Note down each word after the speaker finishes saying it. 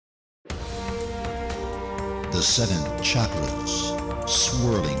The 7 chakras,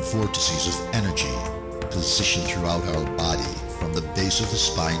 swirling vortices of energy, positioned throughout our body from the base of the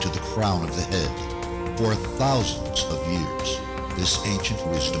spine to the crown of the head. For thousands of years, this ancient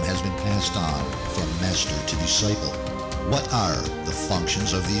wisdom has been passed on from master to disciple. What are the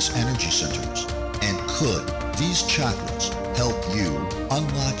functions of these energy centers? And could these chakras help you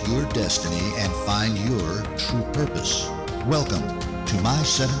unlock your destiny and find your true purpose? Welcome to My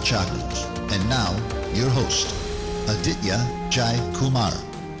 7 Chakras. And now, your host, Aditya Jai Kumar.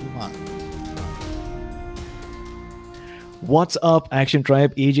 What's up, Action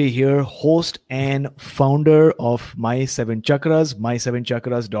Tribe? AJ here, host and founder of My 7 Chakras,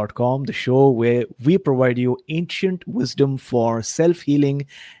 my7chakras.com, the show where we provide you ancient wisdom for self-healing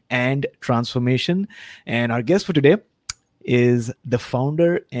and transformation. And our guest for today is the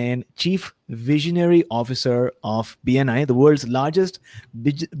founder and chief visionary officer of BNI, the world's largest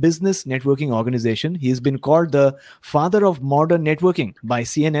business networking organization. He has been called the father of modern networking by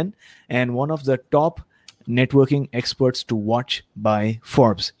CNN and one of the top networking experts to watch by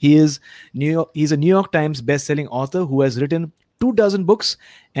Forbes. He's a New York Times best-selling author who has written 24 books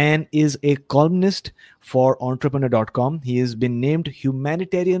and is a columnist for entrepreneur.com. He has been named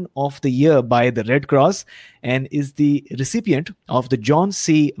Humanitarian of the Year by the Red Cross and is the recipient of the John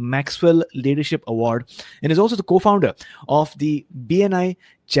C. Maxwell Leadership Award and is also the co-founder of the BNI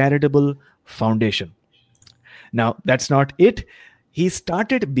Charitable Foundation. Now, that's not it. He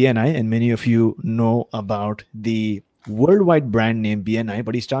started BNI, and many of you know about the worldwide brand name BNI,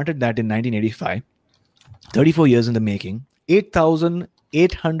 but he started that in 1985, 34 years in the making,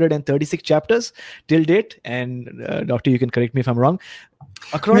 8,836 chapters till date. And Doctor, you can correct me if I'm wrong.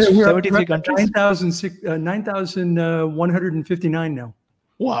 Across 73 countries. 9,159 now.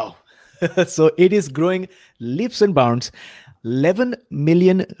 Wow. So it is growing leaps and bounds. 11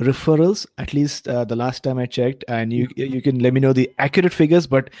 million referrals, at least the last time I checked, and you can let me know the accurate figures,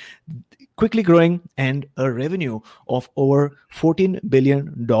 but quickly growing, and a revenue of over $14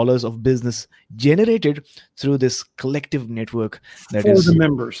 billion of business generated through this collective network. That is for the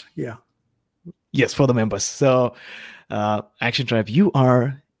members. Yeah. Yes, for the members. So Action Tribe, you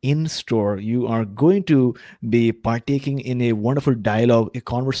are in store. You are going to be partaking in a wonderful dialogue, a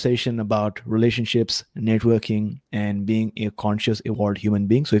conversation about relationships, networking, and being a conscious, evolved human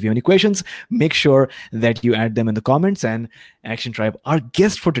being. So if you have any questions, make sure that you add them in the comments. And Action Tribe, our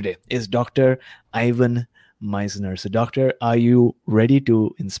guest for today is Dr. Ivan Misner. So Doctor, are you ready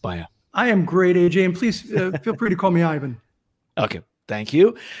to inspire? I am great, AJ, and please feel free to call me Ivan. Okay. Thank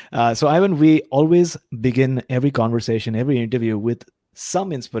you. So Ivan, we always begin every conversation, every interview with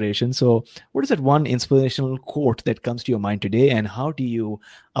some inspiration. So what is that one inspirational quote that comes to your mind today, and how do you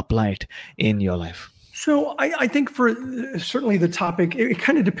apply it in your life? So I think for certainly the topic, it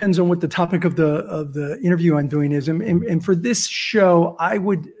kind of depends on what the topic of the interview I'm doing is. And for this show, I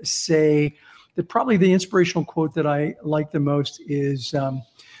would say that probably the inspirational quote that I like the most is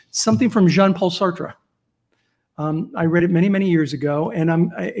something from Jean-Paul Sartre. I read it many, many years ago,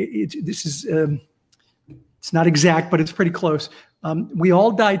 and it's not exact, but it's pretty close. We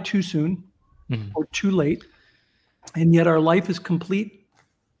all die too soon or too late, and yet our life is complete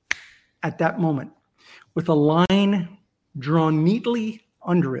at that moment with a line drawn neatly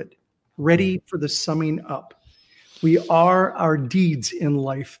under it, ready for the summing up. We are our deeds in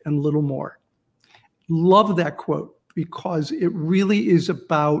life and little more. Love that quote because it really is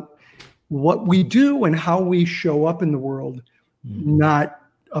about what we do and how we show up in the world, not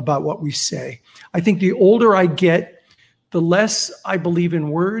about what we say. I think the older I get, the less I believe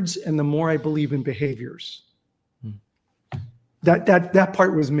in words and the more I believe in behaviors. That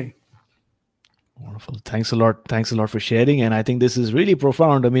part was me. Wonderful. Thanks a lot. Thanks a lot for sharing. And I think this is really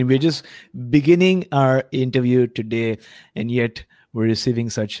profound. I mean, we're just beginning our interview today, and yet we're receiving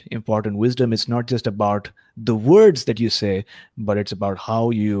such important wisdom. It's not just about the words that you say, but it's about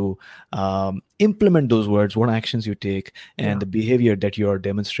how you implement those words, what actions you take, and the behavior that you're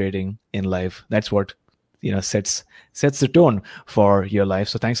demonstrating in life. That's what sets the tone for your life.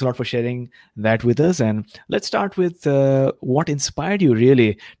 So thanks a lot for sharing that with us. And let's start with what inspired you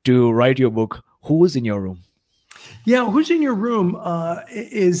really to write your book, Who's in Your Room? Yeah, Who's in Your Room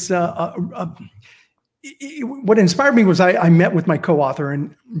what inspired me was I met with my co-author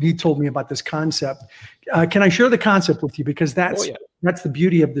and he told me about this concept. Can I share the concept with you? Because that's the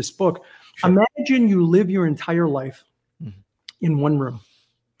beauty of this book. Sure. Imagine you live your entire life in one room.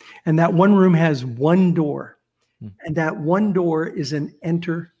 And that one room has one door. And that one door is an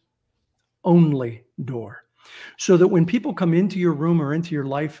enter-only door. So that when people come into your room or into your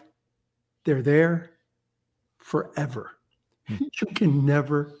life, they're there forever. You can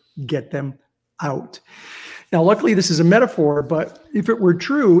never get them out. Now, luckily, this is a metaphor, but if it were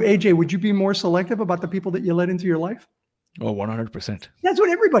true, AJ, would you be more selective about the people that you let into your life? Oh, 100%. That's what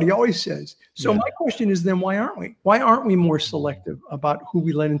everybody always says. So Yeah. my question is then, why aren't we? Why aren't we more selective about who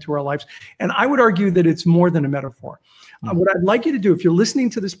we let into our lives? And I would argue that it's more than a metaphor. What I'd like you to do, if you're listening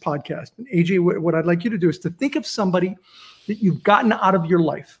to this podcast, and AJ, what I'd like you to do is to think of somebody that you've gotten out of your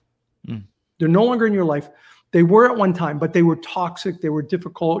life. They're no longer in your life. They were at one time, but they were toxic. They were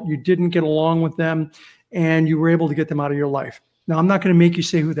difficult. You didn't get along with them, and you were able to get them out of your life. Now, I'm not going to make you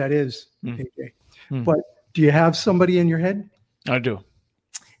say who that is, AJ, but do you have somebody in your head? I do.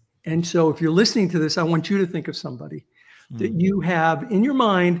 And so if you're listening to this, I want you to think of somebody that you have in your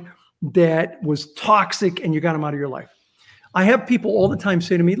mind that was toxic and you got them out of your life. I have people all the time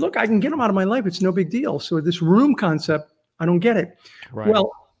say to me, look, I can get them out of my life. It's no big deal. So this room concept, I don't get it. Right.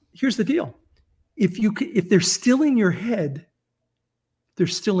 Well, here's the deal. If they're still in your head, they're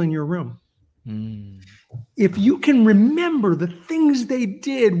still in your room. If you can remember the things they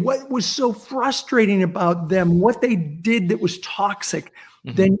did, what was so frustrating about them, what they did that was toxic,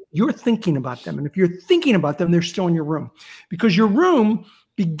 then you're thinking about them. And if you're thinking about them, they're still in your room, because your room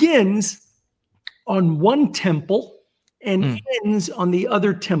begins on one temple and ends on the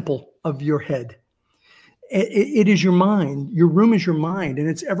other temple of your head. It is your mind. Your room is your mind, and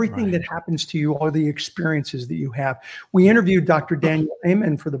it's everything that happens to you, all the experiences that you have. We interviewed Dr. Daniel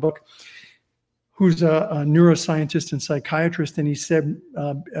Amen for the book, who's a neuroscientist and psychiatrist, and he said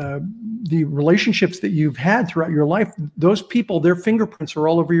the relationships that you've had throughout your life, those people, their fingerprints are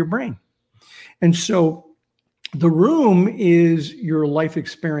all over your brain. And so the room is your life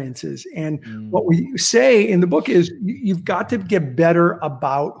experiences. And what we say in the book is you've got to get better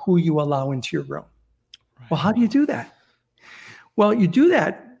about who you allow into your room. Well, how do you do that? Well, you do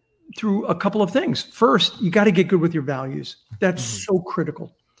that through a couple of things. First, you got to get good with your values. That's so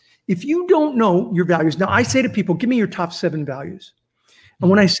critical. If you don't know your values, now I say to people, give me your top 7 values. And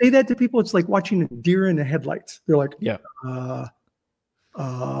when I say that to people, it's like watching a deer in the headlights. They're like,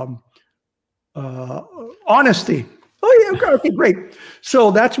 honesty. Oh yeah, okay, great.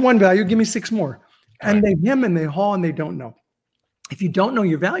 So that's one value. Give me 6 more. And they hem and they haw and they don't know. If you don't know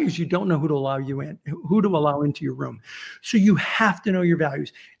your values, you don't know who to allow you in, who to allow into your room. So you have to know your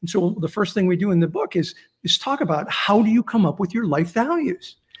values. And so the first thing we do in the book is talk about how do you come up with your life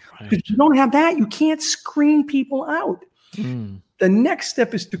values. Because if you don't have that, you can't screen people out. The next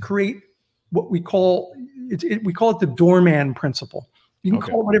step is to create what we call it the doorman principle. You can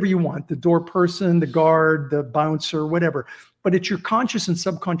call it whatever you want, the door person, the guard, the bouncer, whatever. But it's your conscious and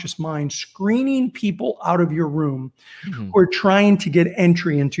subconscious mind screening people out of your room who are trying to get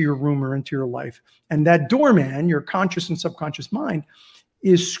entry into your room or into your life. And that doorman, your conscious and subconscious mind,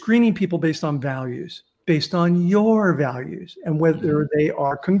 is screening people based on values, based on your values, and whether they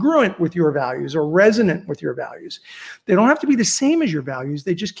are congruent with your values or resonant with your values. They don't have to be the same as your values.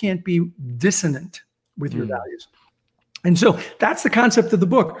 They just can't be dissonant with your values. And so that's the concept of the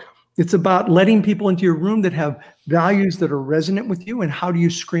book. It's about letting people into your room that have values that are resonant with you, and how do you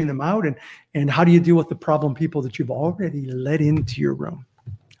screen them out, and how do you deal with the problem people that you've already let into your room.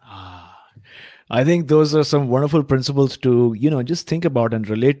 I think those are some wonderful principles to, just think about and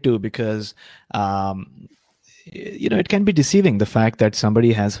relate to, because, it can be deceiving, the fact that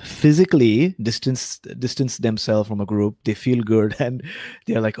somebody has physically distanced themselves from a group. They feel good and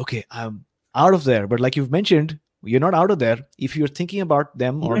they're like, okay, I'm out of there. But like you've mentioned, you're not out of there. If you're thinking about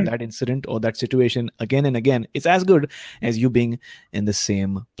them or that incident or that situation again and again, it's as good as you being in the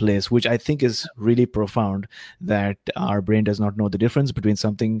same place, which I think is really profound, that our brain does not know the difference between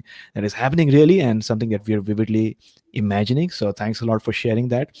something that is happening really and something that we're vividly imagining. So thanks a lot for sharing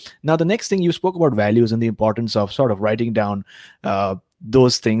that. Now, the next thing, you spoke about values and the importance of sort of writing down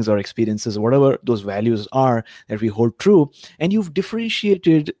those things or experiences, whatever those values are that we hold true. And you've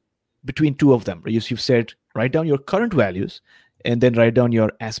differentiated between 2 of them. You've said, write down your current values and then write down your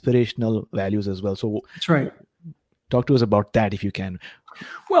aspirational values as well. So that's right. Talk to us about that if you can.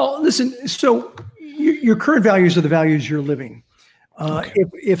 Well, listen, so your current values are the values you're living.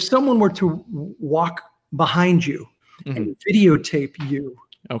 If someone were to walk behind you and videotape you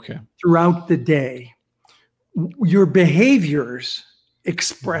throughout the day, your behaviors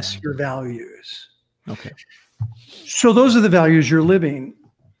express your values. So those are the values you're living.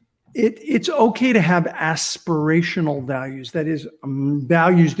 It's okay to have aspirational values. That is,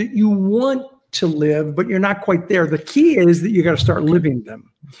 values that you want to live, but you're not quite there. The key is that you got to start living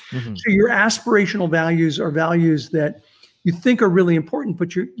them. So your aspirational values are values that you think are really important,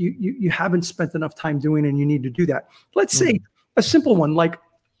 but you haven't spent enough time doing, and you need to do that. Let's say a simple one, like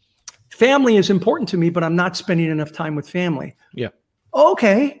family is important to me, but I'm not spending enough time with family.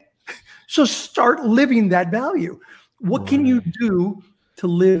 Okay. So start living that value. What can you do to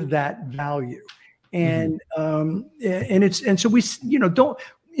live that value? And so we, don't,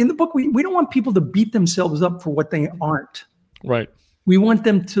 in the book, we don't want people to beat themselves up for what they aren't. Right. We want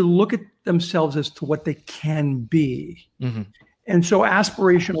them to look at themselves as to what they can be. And so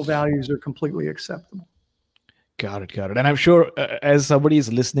aspirational values are completely acceptable. Got it. And I'm sure as somebody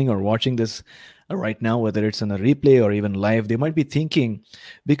is listening or watching this right now, whether it's on a replay or even live, they might be thinking,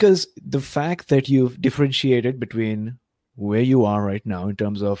 because the fact that you've differentiated between where you are right now in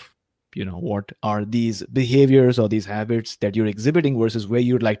terms of, what are these behaviors or these habits that you're exhibiting versus where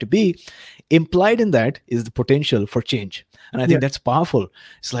you'd like to be, implied in that is the potential for change. And I think that's powerful.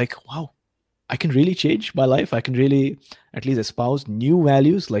 It's like, wow, I can really change my life. I can really at least espouse new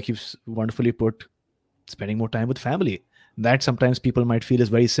values, like you've wonderfully put, spending more time with family. That sometimes people might feel is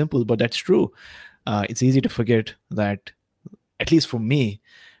very simple, but that's true. It's easy to forget that, at least for me,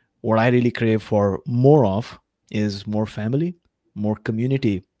 what I really crave for more of is more family, more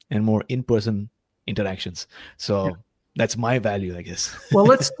community, and more in-person interactions. So that's my value, I guess. Well,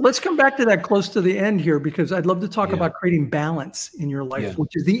 let's come back to that close to the end here, because I'd love to talk about creating balance in your life,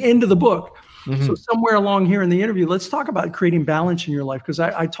 which is the end of the book. So somewhere along here in the interview, let's talk about creating balance in your life, because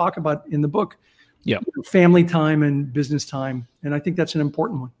I talk about in the book family time and business time. And I think that's an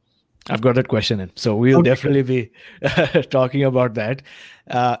important one. I've got that question in. So we'll definitely be talking about that.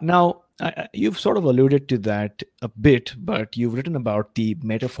 Now, you've sort of alluded to that a bit, but you've written about the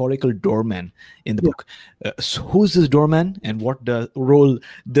metaphorical doorman in the book. So who's this doorman, and what role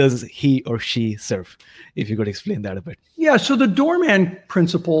does he or she serve? If you could explain that a bit. Yeah. So the doorman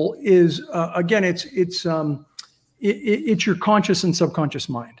principle is, again, it's your conscious and subconscious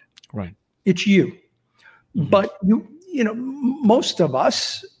mind. Right. It's you. But most of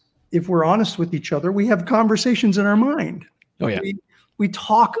us, if we're honest with each other, we have conversations in our mind. Oh yeah. We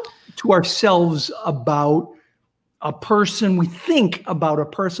talk to ourselves about a person. We think about a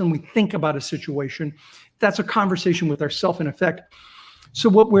person. We think about a situation. That's a conversation with ourself, in effect. So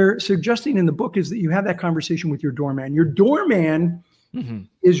what we're suggesting in the book is that you have that conversation with your doorman. Your doorman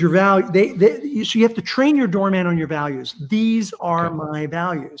is your value. So you have to train your doorman on your values. These are my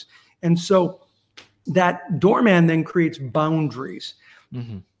values. And so that doorman then creates boundaries.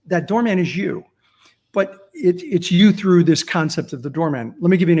 That doorman is you. But it's you through this concept of the doorman. Let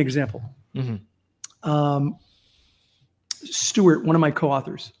me give you an example. Stuart, one of my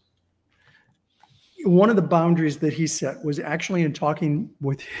co-authors, one of the boundaries that he set was actually in talking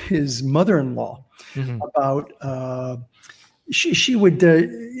with his mother-in-law about, she would,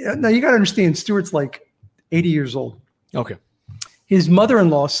 now you got to understand, Stuart's like 80 years old. Okay. His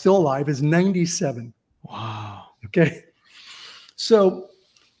mother-in-law, still alive, is 97. Wow. Okay. So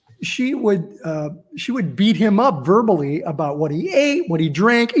she would beat him up verbally about what he ate, what he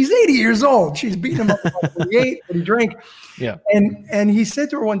drank. He's 80 years old. She's beating him up about what he ate, what he drank. Yeah. And he said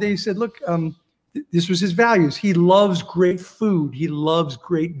to her one day, he said, look, this was his values. He loves great food. He loves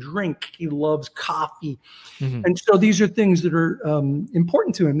great drink. He loves coffee. And so these are things that are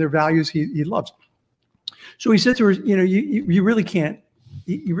important to him. They're values he loves. So he said to her, you really can't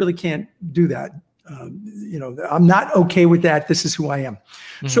do that. I'm not okay with that. This is who I am.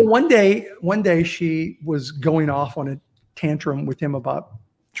 So one day she was going off on a tantrum with him about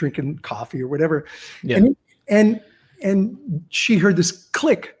drinking coffee or whatever. Yeah. And she heard this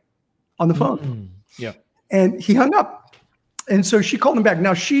click on the phone. Yeah. And he hung up. And so she called him back.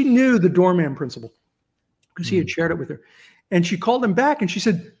 Now she knew the doorman principle because he had shared it with her. And she called him back and she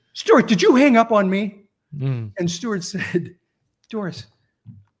said, Stuart, did you hang up on me? And Stuart said, Doris,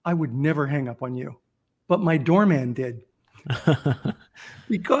 I would never hang up on you, but my doorman did.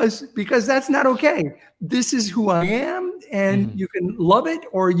 because that's not okay. This is who I am, and you can love it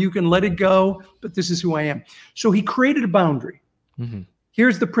or you can let it go, but this is who I am. So he created a boundary.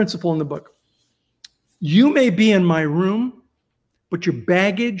 Here's the principle in the book. You may be in my room, but your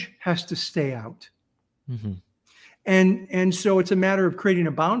baggage has to stay out. And so it's a matter of creating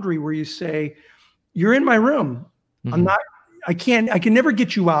a boundary where you say, you're in my room. I can never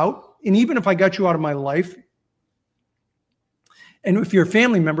get you out. And even if I got you out of my life, and if you're a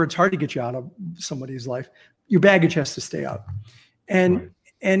family member, it's hard to get you out of somebody's life. Your baggage has to stay out. And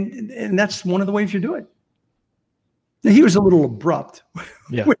that's one of the ways you do it. Now, he was a little abrupt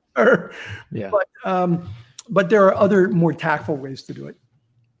with her, but there are other more tactful ways to do it.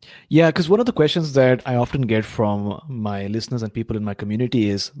 Yeah, because one of the questions that I often get from my listeners and people in my community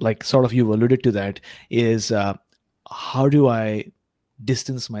is, like sort of you've alluded to that, is how do I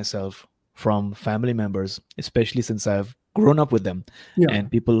distance myself from family members, especially since I've grown up with them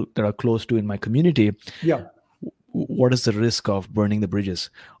and people that are close to in my community? Yeah. what is the risk of burning the bridges,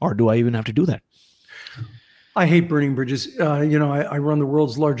 or do I even have to do that? I hate burning bridges. I run the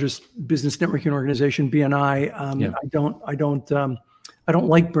world's largest business networking organization, BNI. I don't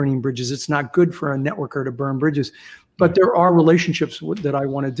like burning bridges. It's not good for a networker to burn bridges. But there are relationships that I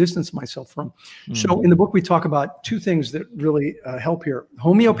want to distance myself from. So in the book, we talk about two things that really help here: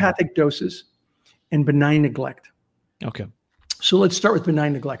 homeopathic doses and benign neglect. Okay. So let's start with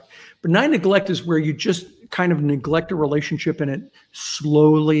benign neglect. Benign neglect is where you just kind of neglect a relationship and it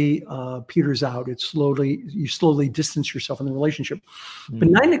slowly peters out. You slowly distance yourself in the relationship.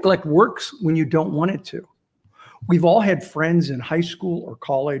 Benign neglect works when you don't want it to. We've all had friends in high school or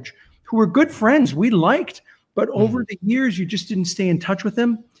college who were good friends we liked, but over the years, you just didn't stay in touch with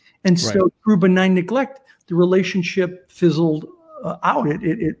them. And so through benign neglect, the relationship fizzled out.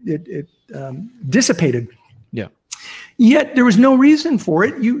 It dissipated. Yeah. Yet there was no reason for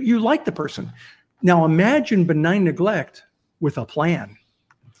it. You like the person. Now imagine benign neglect with a plan.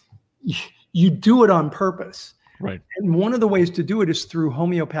 You do it on purpose. Right. And one of the ways to do it is through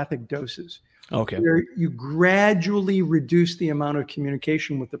homeopathic doses. Okay. Where you gradually reduce the amount of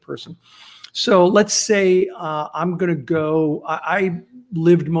communication with the person. So let's say I'm going to go, I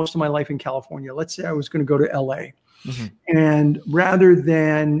lived most of my life in California. Let's say I was going to go to LA. And rather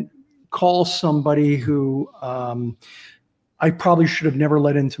than call somebody who I probably should have never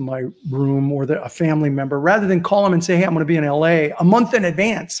let into my room, or a family member, rather than call them and say, hey, I'm going to be in LA a month in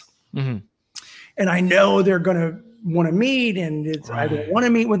advance. And I know they're going to want to meet, and I don't want to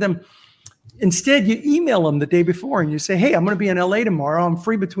meet with them. Instead, you email them the day before and you say, hey, I'm going to be in LA tomorrow. I'm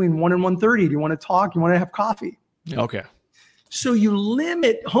free between 1 and 1:30. Do you want to talk? You want to have coffee? Okay. So you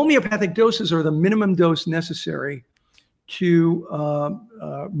limit, homeopathic doses are the minimum dose necessary to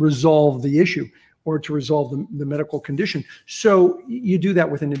resolve the issue or to resolve the medical condition. So you do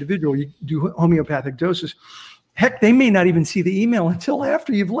that with an individual. You do homeopathic doses. Heck, they may not even see the email until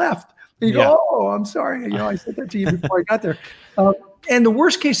after you've left. And you go, oh, I'm sorry. I said that to you before I got there. And the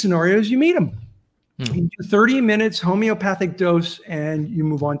worst case scenario is you meet them. You do 30 minutes homeopathic dose and you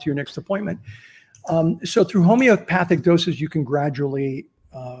move on to your next appointment. So through homeopathic doses, you can gradually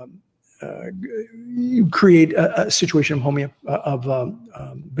you create a situation of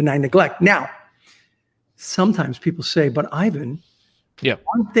benign neglect. Now, sometimes people say, but Ivan,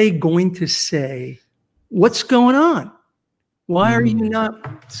 aren't they going to say, what's going on? Why are you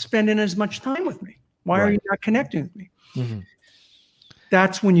not spending as much time with me? Why are you not connecting with me?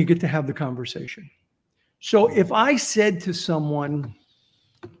 That's when you get to have the conversation. So if I said to someone,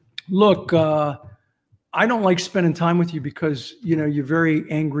 look, I don't like spending time with you because, you're very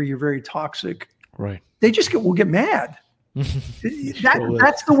angry, you're very toxic. Right. They just will get mad.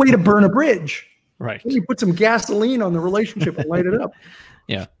 That's the way to burn a bridge. Right. You put some gasoline on the relationship and light it up.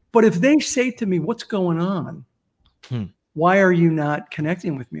 Yeah. But if they say to me, what's going on? Why are you not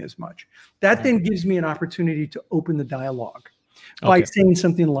connecting with me as much? That then gives me an opportunity to open the dialogue by saying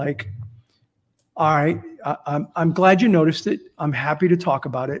something like, all right, I'm glad you noticed it. I'm happy to talk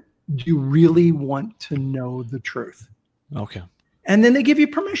about it. Do you really want to know the truth? Okay. And then they give you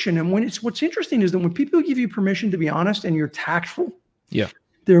permission. And what's interesting is that when people give you permission to be honest and you're tactful,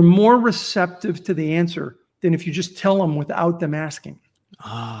 they're more receptive to the answer than if you just tell them without them asking.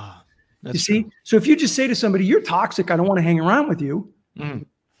 You see? True. So if you just say to somebody, you're toxic, I don't want to hang around with you,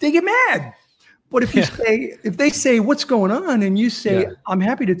 they get mad. But if if they say, what's going on? And you say, I'm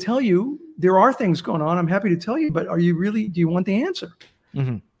happy to tell you, there are things going on. I'm happy to tell you, but do you want the answer?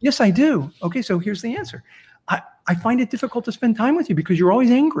 Yes, I do. Okay, so here's the answer. I find it difficult to spend time with you because you're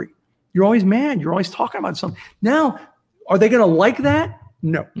always angry. You're always mad. You're always talking about something. Now, are they going to like that?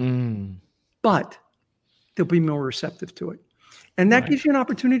 No. But they'll be more receptive to it. And that gives you an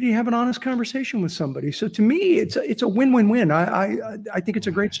opportunity to have an honest conversation with somebody. So to me, it's a win-win-win. I think it's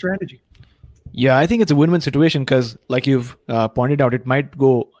a great strategy. Yeah, I think it's a win-win situation because like you've pointed out, it might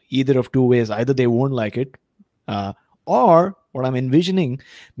go either of two ways. Either they won't like it or what I'm envisioning,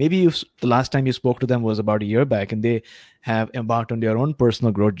 maybe the last time you spoke to them was about a year back and they have embarked on their own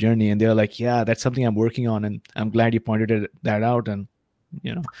personal growth journey and they're like, yeah, that's something I'm working on and I'm glad you pointed that out. And,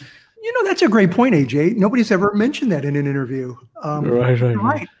 that's a great point, AJ. Nobody's ever mentioned that in an interview.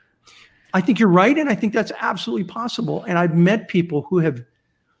 Right. I think you're right. And I think that's absolutely possible. And I've met people who have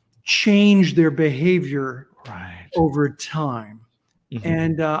changed their behavior over time.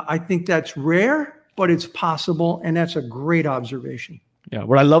 And I think that's rare, but it's possible. And that's a great observation. Yeah.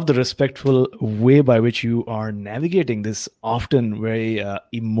 But I love the respectful way by which you are navigating this often very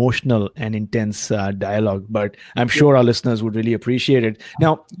emotional and intense dialogue. But I'm sure our listeners would really appreciate it.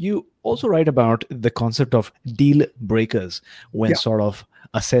 Now, you also write about the concept of deal breakers when sort of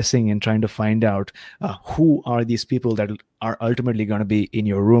assessing and trying to find out who are these people that are ultimately going to be in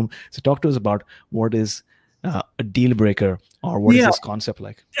your room. So talk to us about what is a deal breaker, or what is this concept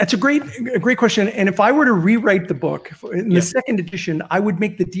like? That's a great question. And if I were to rewrite the book in the second edition, I would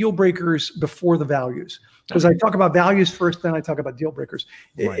make the deal breakers before the values, because I talk about values first, then I talk about deal breakers.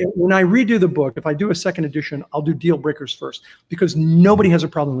 Right. When I redo the book, if I do a second edition, I'll do deal breakers first, because nobody has a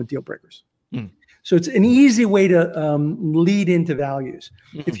problem with deal breakers. So it's an easy way to lead into values.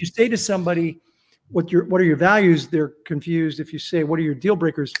 If you say to somebody, what are your values? They're confused. If you say, what are your deal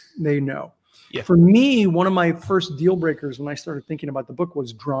breakers? They know. Yeah. For me, one of my first deal breakers when I started thinking about the book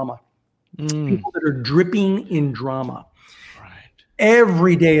was drama. People that are dripping in drama. Right.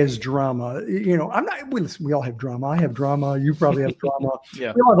 Every day is drama. You know, we all have drama. I have drama. You probably have drama.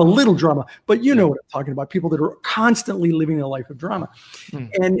 Yeah. We all have a little drama, but you know what I'm talking about. People that are constantly living a life of drama.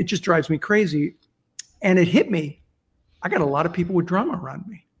 And it just drives me crazy. And it hit me. I got a lot of people with drama around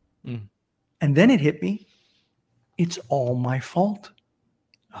me. And then it hit me. It's all my fault.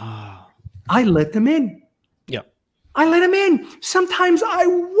 I let them in. Yeah. I let them in. Sometimes I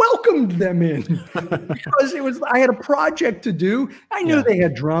welcomed them in because I had a project to do. I knew they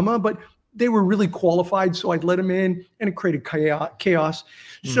had drama, but they were really qualified. So I'd let them in, and it created chaos.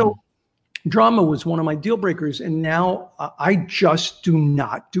 So drama was one of my deal breakers. And now I just do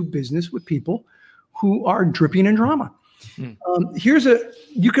not do business with people who are dripping in drama.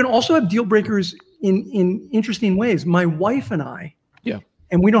 You can also have deal breakers in interesting ways. My wife and I,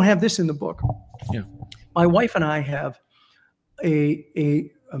 and we don't have this in the book. My wife and I have a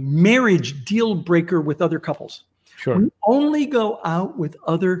marriage deal breaker with other couples. Sure. We only go out with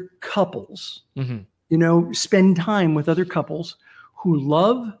other couples, spend time with other couples who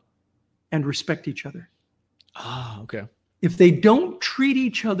love and respect each other. Okay. If they don't treat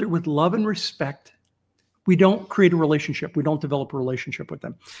each other with love and respect, we don't create a relationship. We don't develop a relationship with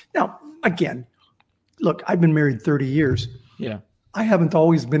them. Now, again, look, I've been married 30 years. Yeah. I haven't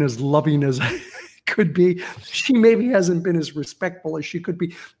always been as loving as I could be. She maybe hasn't been as respectful as she could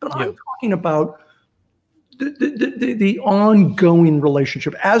be. But I'm talking about the ongoing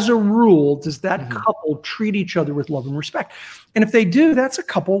relationship. As a rule, does that couple treat each other with love and respect? And if they do, that's a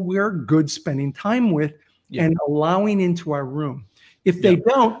couple we're good spending time with and allowing into our room. If they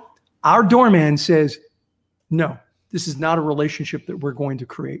don't, our doorman says, no, this is not a relationship that we're going to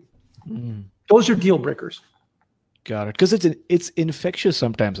create. Those are deal breakers. Got it. Because it's infectious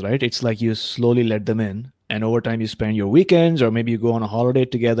sometimes, right? It's like you slowly let them in, and over time you spend your weekends, or maybe you go on a holiday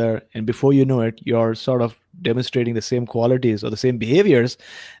together, and before you know it, you're sort of demonstrating the same qualities or the same behaviors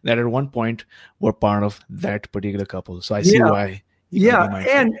that at one point were part of that particular couple. So I see why.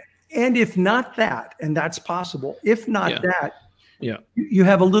 And if not that, and that's possible, if not that, you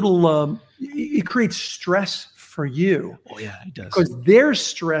have a little, it creates stress for you. Oh yeah, it does. Because their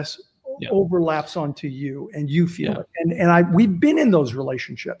stress overlaps onto you, and you feel it. And we've been in those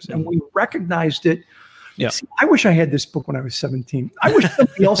relationships, and we recognized it. Yeah. See, I wish I had this book when I was 17. I wish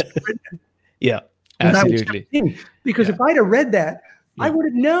somebody else had written it. Yeah, absolutely. Because if I'd have read that, I would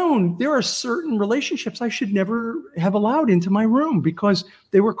have known there are certain relationships I should never have allowed into my room because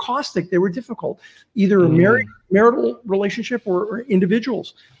they were caustic, they were difficult. Either a marital relationship or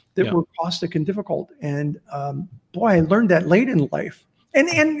individuals that were caustic and difficult. And boy, I learned that late in life. And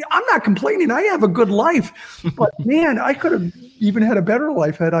I'm not complaining. I have a good life, but man, I could have even had a better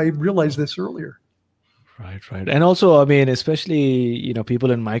life had I realized this earlier. Right. And also, I mean, especially,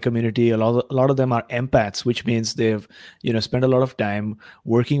 people in my community, a lot of them are empaths, which means they've, spent a lot of time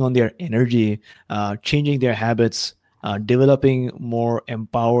working on their energy, changing their habits, developing more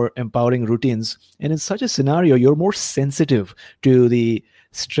empowering routines. And in such a scenario, you're more sensitive to the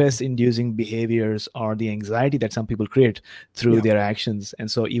stress-inducing behaviors or the anxiety that some people create through their actions. And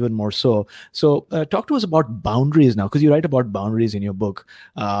so even more so. So talk to us about boundaries now, because you write about boundaries in your book.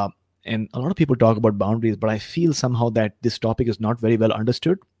 And a lot of people talk about boundaries, but I feel somehow that this topic is not very well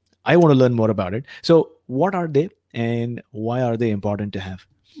understood. I want to learn more about it. So what are they and why are they important to have?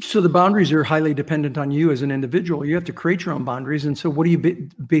 So the boundaries are highly dependent on you as an individual. You have to create your own boundaries. And so what do you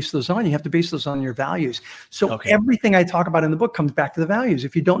base those on? You have to base those on your values. So everything I talk about in the book comes back to the values.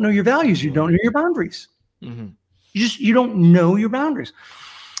 If you don't know your values, you don't know your boundaries. You don't know your boundaries.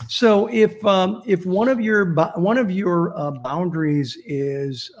 So if one of your boundaries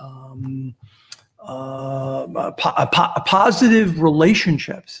is positive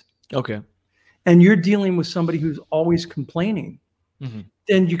relationships, and you're dealing with somebody who's always complaining,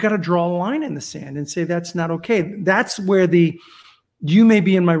 then you got to draw a line in the sand and say that's not okay. That's where you may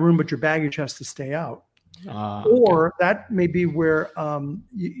be in my room, but your baggage has to stay out. Or that may be where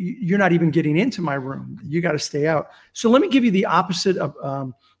you're not even getting into my room. You got to stay out. So let me give you the opposite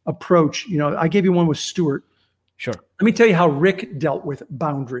of, approach. I gave you one with Stuart. Sure. Let me tell you how Rick dealt with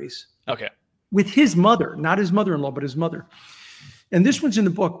boundaries. Okay. With his mother, not his mother-in-law, but his mother. And this one's in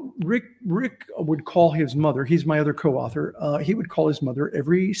the book. Rick would call his mother. He's my other co-author. He would call his mother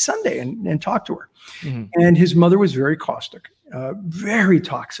every Sunday and talk to her. Mm-hmm. And his mother was very caustic, very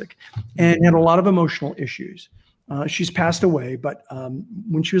toxic, and had a lot of emotional issues. She's passed away, but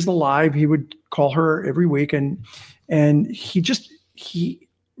when she was alive, he would call her every week, and he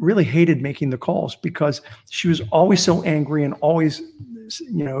really hated making the calls because she was always so angry and always,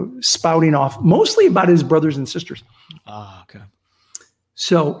 spouting off mostly about his brothers and sisters. Okay.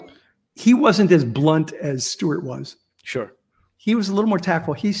 So he wasn't as blunt as Stuart was. Sure. He was a little more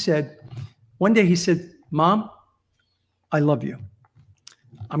tactful. One day he said, Mom, I love you.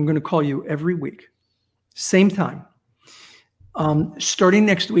 I'm going to call you every week. Same time. Starting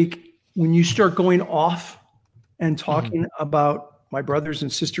next week, when you start going off and talking about my brothers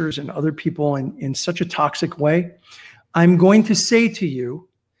and sisters and other people in such a toxic way, I'm going to say to you,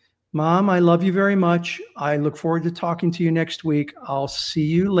 Mom, I love you very much. I look forward to talking to you next week. I'll see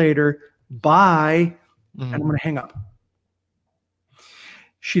you later. Bye. And I'm going to hang up.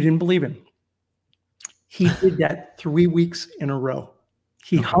 She didn't believe him. He did that 3 weeks in a row.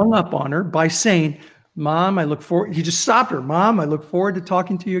 He hung up on her by saying, Mom, he just stopped her. Mom, I look forward to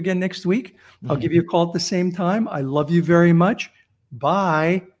talking to you again next week. I'll give you a call at the same time. I love you very much.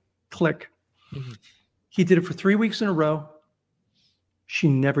 Bye. Click. He did it for 3 weeks in a row. She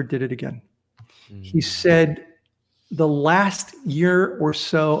never did it again. He said, the last year or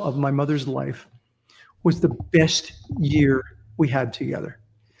so of my mother's life was the best year we had together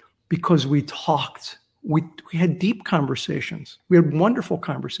because we talked. We had deep conversations. We had wonderful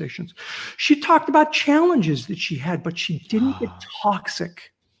conversations. She talked about challenges that she had, but she didn't get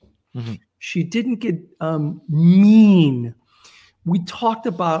toxic. She didn't get mean. We talked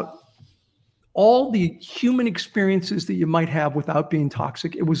about all the human experiences that you might have without being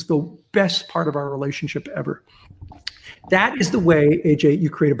toxic. It was the best part of our relationship ever. That is the way, AJ, you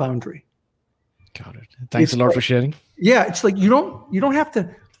create a boundary. Got it. Thanks a lot for sharing. Yeah, it's like you don't have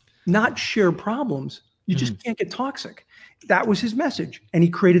to not share problems. You just can't get toxic. That was his message. And he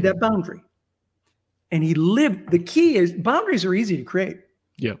created that boundary. And he lived. The key is boundaries are easy to create.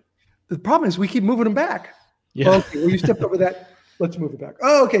 Yeah. The problem is we keep moving them back. Yeah. Okay, well, you stepped over that. Let's move it back.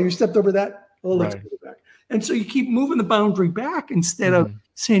 Oh, okay, you stepped over that. Oh, let's move it back. And so you keep moving the boundary back instead of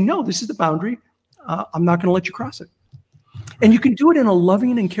saying, no, this is the boundary. I'm not going to let you cross it. And you can do it in a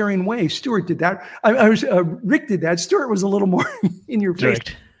loving and caring way. Stuart did that. Rick did that. Stuart was a little more in your face.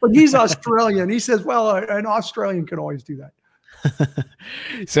 Direct. But he's Australian. He says, well, an Australian can always do that.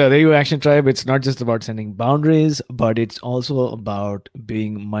 So there you go, Action Tribe. It's not just about sending boundaries, but it's also about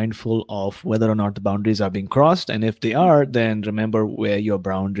being mindful of whether or not the boundaries are being crossed. And if they are, then remember where your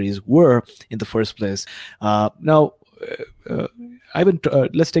boundaries were in the first place. Now, Ivan,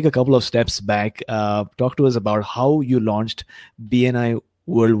 let's take a couple of steps back. Talk to us about how you launched BNI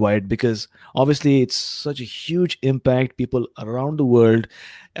worldwide, because obviously it's such a huge impact. People around the world,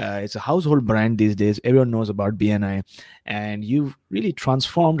 it's a household brand these days. Everyone knows about BNI, and you've really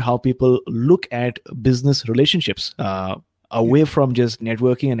transformed how people look at business relationships, away from just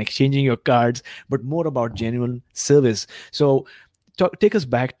networking and exchanging your cards, but more about genuine service. So take us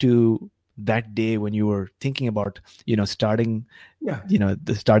back to that day when you were thinking about, starting,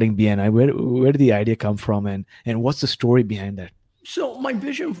 starting BNI. Where did the idea come from, and what's the story behind that? So my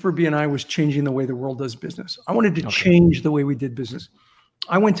vision for BNI was changing the way the world does business. I wanted to change the way we did business.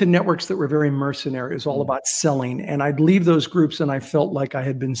 I went to networks that were very mercenary. It was all about selling. And I'd leave those groups and I felt like I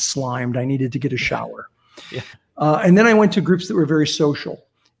had been slimed. I needed to get a shower. Yeah. And then I went to groups that were very social.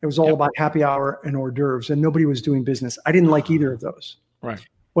 It was all about happy hour and hors d'oeuvres, and nobody was doing business. I didn't like either of those. Right.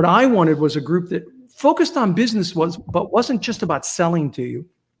 What I wanted was a group that focused on business but wasn't just about selling to you.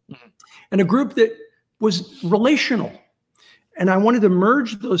 And a group that was relational. And I wanted to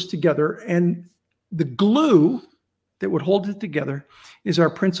merge those together. And the glue that would hold it together is our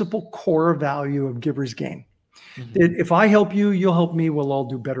principal core value of giver's gain. That if I help you, you'll help me, we'll all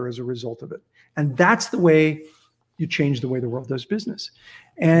do better as a result of it. And that's the way you change the way the world does business.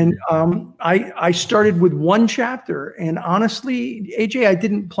 And I started with one chapter. And honestly, AJ, I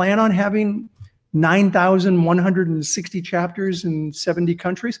didn't plan on having 9,160 chapters in 70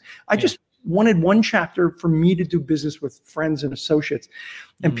 countries. I just wanted one chapter for me to do business with friends and associates.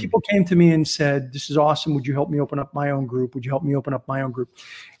 And people came to me and said, this is awesome. Would you help me open up my own group? Would you help me open up my own group?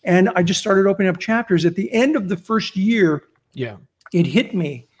 And I just started opening up chapters. At the end of the first year, it hit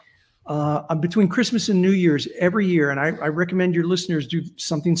me between Christmas and New Year's every year, and I recommend your listeners do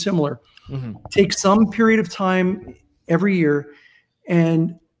something similar. Take some period of time every year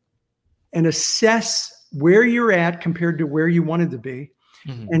and assess where you're at compared to where you wanted to be,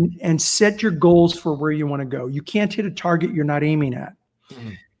 and set your goals for where you want to go. You can't hit a target you're not aiming at.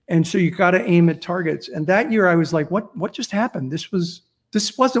 And so you got to aim at targets. And that year I was like, what just happened?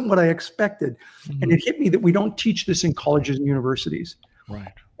 This wasn't what I expected. And it hit me that we don't teach this in colleges and universities.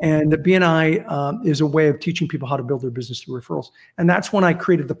 Right. And the BNI is a way of teaching people how to build their business through referrals. And that's when I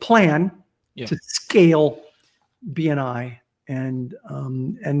created the plan to scale BNI. And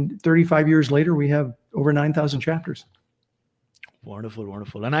 35 years later, we have over 9,000 chapters. Wonderful,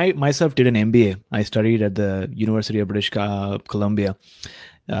 wonderful. And I myself did an MBA. I studied at the University of British Columbia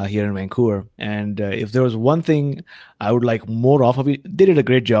here in Vancouver. And if there was one thing I would like more of it, they did a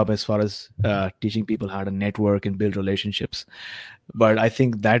great job as far as teaching people how to network and build relationships. But I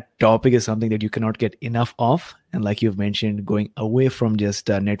think that topic is something that you cannot get enough of. And like you've mentioned, going away from just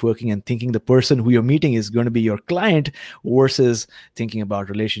networking and thinking the person who you're meeting is going to be your client versus thinking about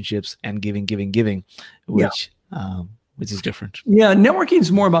relationships and giving, which is different. Yeah, networking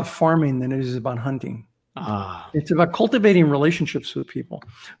is more about farming than it is about hunting. It's about cultivating relationships with people,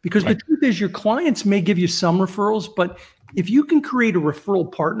 because the truth is your clients may give you some referrals, but if you can create a referral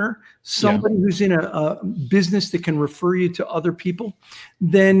partner, somebody who's in a business that can refer you to other people,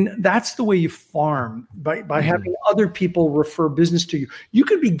 then that's the way you farm, by having other people refer business to you. You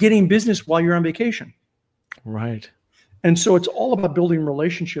could be getting business while you're on vacation. Right. And so it's all about building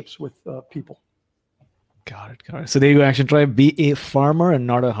relationships with people. Got it. So there you go. Action try. Be a farmer and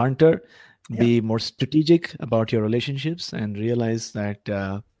not a hunter. Be more strategic about your relationships and realize that,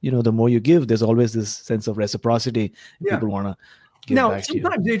 the more you give, there's always this sense of reciprocity. People want to give back to you.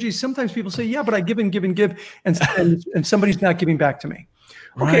 AJ, sometimes people say, but I give and give and give, and somebody's not giving back to me.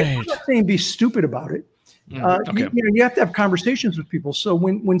 Okay, I'm not saying be stupid about it. You have to have conversations with people. So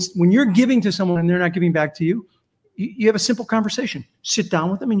when you're giving to someone and they're not giving back to you, you have a simple conversation. Sit down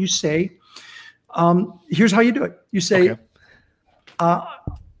with them and you say, here's how you do it. You say,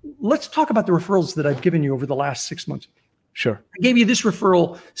 let's talk about the referrals that I've given you over the last 6 months. Sure. I gave you this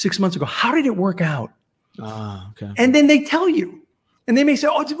referral 6 months ago. How did it work out? Okay. And then they tell you, and they may say,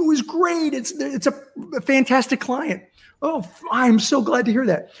 it was great. It's a fantastic client. Oh, I'm so glad to hear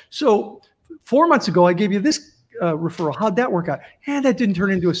that. So 4 months ago, I gave you this referral. How'd that work out? That didn't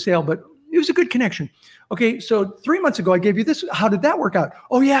turn into a sale, but it was a good connection. Okay, so 3 months ago, I gave you this. How did that work out?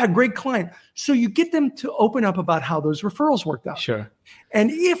 Oh, yeah, great client. So you get them to open up about how those referrals worked out. Sure. And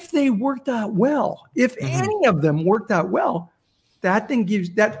if they worked out well, if any of them worked out well, that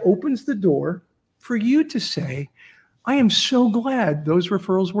opens the door for you to say, I am so glad those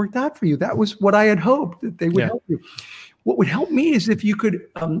referrals worked out for you. That was what I had hoped, that they would help you. What would help me is if you could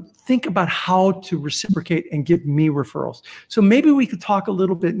think about how to reciprocate and give me referrals. So maybe we could talk a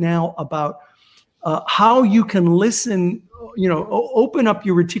little bit now about how you can listen, open up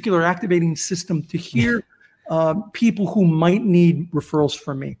your reticular activating system to hear people who might need referrals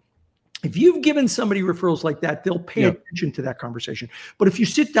from me. If you've given somebody referrals like that, they'll pay attention to that conversation. But if you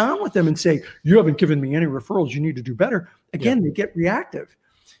sit down with them and say, you haven't given me any referrals, you need to do better, again, they get reactive.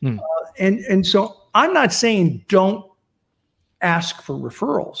 And so I'm not saying don't ask for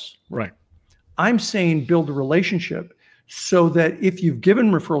referrals. Right. I'm saying build a relationship so that if you've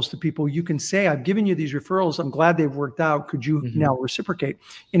given referrals to people, you can say, I've given you these referrals. I'm glad they've worked out. Could you now reciprocate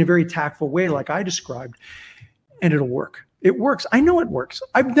in a very tactful way like I described? And it'll work. It works. I know it works.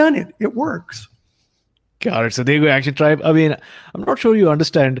 I've done it. It works. Got it. So there you go, Action Tribe. I mean, I'm not sure you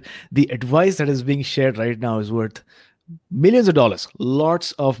understand the advice that is being shared right now is worth millions of dollars,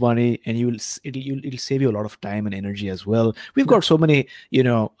 lots of money, and it'll save you a lot of time and energy as well. We've got so many,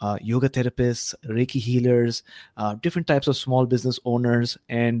 yoga therapists, Reiki healers, different types of small business owners,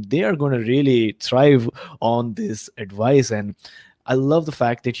 and they are going to really thrive on this advice. And I love the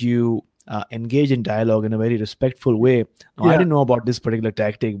fact that you engage in dialogue in a very respectful way. Now, I didn't know about this particular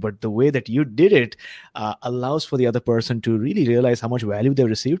tactic, but the way that you did it allows for the other person to really realize how much value they've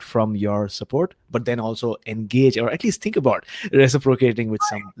received from your support, but then also engage or at least think about reciprocating with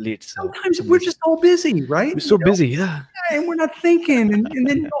some leads. Sometimes we're just all busy, right? We're so busy, and we're not thinking. And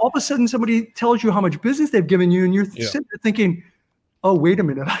then all of a sudden somebody tells you how much business they've given you, and you're sitting there thinking, oh, wait a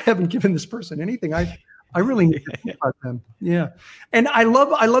minute, I haven't given this person anything. I really need to think about them. Yeah. And I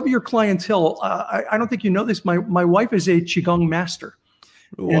love your clientele. I don't think you know this. My wife is a Qigong master.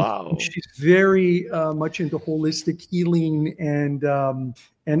 Wow. She's very much into holistic healing and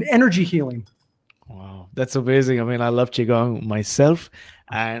energy healing. Wow. That's amazing. I mean, I love Qigong myself.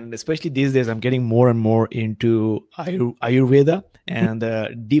 And especially these days, I'm getting more and more into Ayurveda and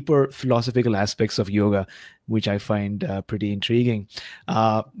the deeper philosophical aspects of yoga, which I find pretty intriguing.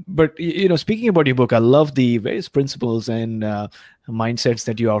 But speaking about your book, I love the various principles and mindsets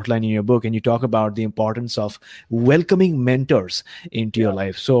that you outline in your book, and you talk about the importance of welcoming mentors into your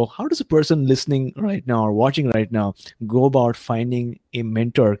life. So how does a person listening right now or watching right now go about finding a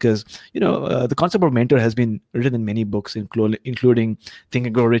mentor? Because the concept of mentor has been written in many books, including Think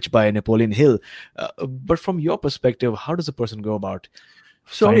and Grow Rich by Napoleon Hill. But from your perspective, how does a person go about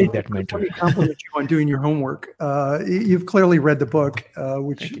finding that mentor? Let me compliment you on doing your homework. You've clearly read the book,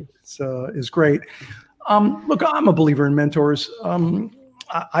 which is great. Look, I'm a believer in mentors.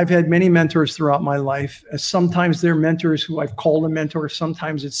 I've had many mentors throughout my life. Sometimes they're mentors who I've called a mentor.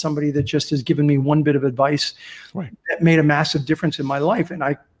 Sometimes it's somebody that just has given me one bit of advice that made a massive difference in my life. And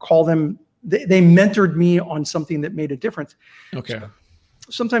I call them, they mentored me on something that made a difference. Okay. So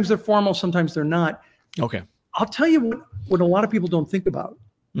sometimes they're formal, sometimes they're not. Okay. I'll tell you what a lot of people don't think about.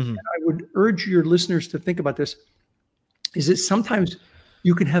 And I would urge your listeners to think about this, is that sometimes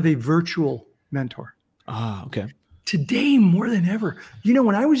you can have a virtual mentor. Okay. Today, more than ever.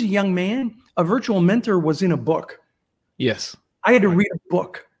 When I was a young man, a virtual mentor was in a book. Yes. I had to read a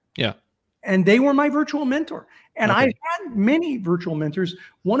book. Yeah. And they were my virtual mentor. And I had many virtual mentors,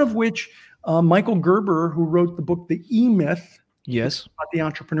 one of which, Michael Gerber, who wrote the book, The E-Myth. Yes. About the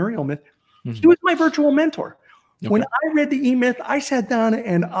entrepreneurial myth. He was my virtual mentor. Okay. When I read the E-Myth, I sat down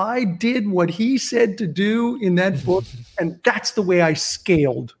and I did what he said to do in that book. And that's the way I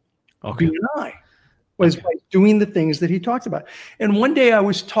scaled BNI, was by doing the things that he talked about. And one day I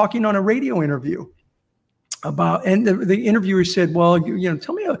was talking on a radio interview about, and the interviewer said, well,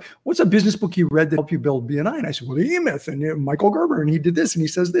 tell me, what's a business book you read that helped you build BNI? And I said, well, the E-Myth, and Michael Gerber, and he did this, and he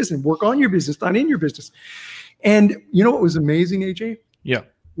says this, and work on your business, not in your business. And you know what was amazing, AJ? Yeah.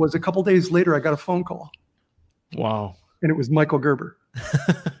 Was a couple days later, I got a phone call. Wow. And it was Michael Gerber.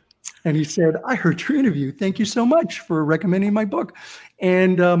 And he said, I heard your interview. Thank you so much for recommending my book.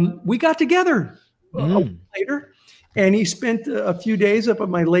 And we got together a week later. And he spent a few days up at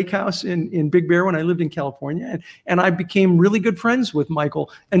my lake house in Big Bear when I lived in California. And I became really good friends with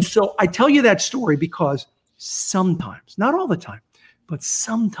Michael. And so I tell you that story because sometimes, not all the time, but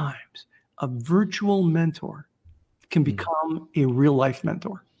sometimes a virtual mentor can become a real life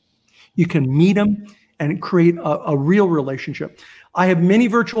mentor. You can meet them and create a real relationship. I have many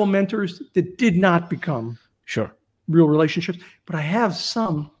virtual mentors that did not become real relationships, but I have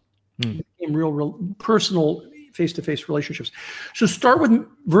some that became real personal face-to-face relationships. So start with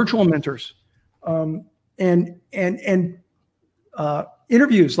virtual mentors, and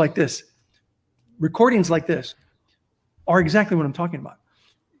interviews like this, recordings like this are exactly what I'm talking about.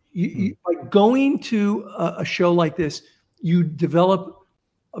 By going to a show like this, you develop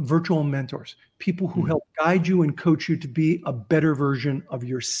virtual mentors, people who help guide you and coach you to be a better version of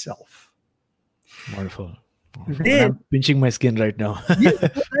yourself. Wonderful. Then, I'm pinching my skin right now.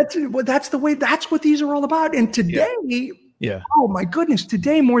 That's what these are all about. And today, oh my goodness,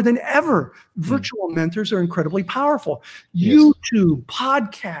 today more than ever, virtual mentors are incredibly powerful. YouTube,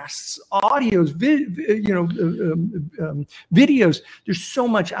 podcasts, audios, videos. There's so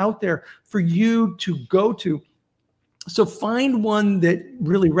much out there for you to go to. So find one that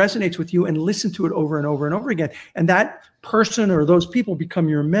really resonates with you and listen to it over and over and over again. And that person or those people become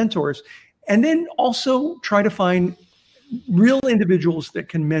your mentors. And then also try to find real individuals that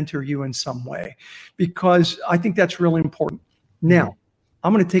can mentor you in some way, because I think that's really important. Now,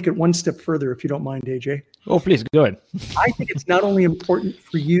 I'm going to take it one step further, if you don't mind, AJ. Oh, please, go ahead. I think it's not only important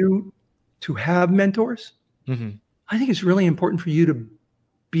for you to have mentors, I think it's really important for you to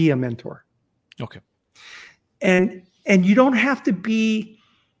be a mentor. Okay. And you don't have to be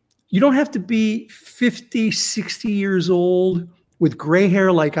 50, 60 years old with gray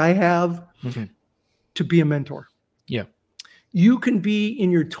hair like I have to be a mentor. Yeah. You can be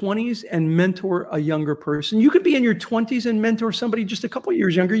in your 20s and mentor a younger person. You could be in your 20s and mentor somebody just a couple of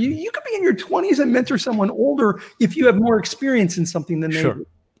years younger. You could be in your 20s and mentor someone older if you have more experience in something than they do.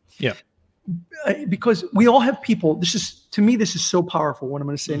 Yeah. Because we all have people. This is so powerful, what I'm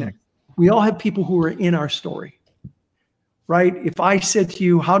going to say next. We all have people who are in our story. Right? If I said to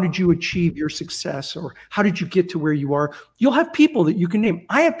you, how did you achieve your success, or how did you get to where you are? You'll have people that you can name.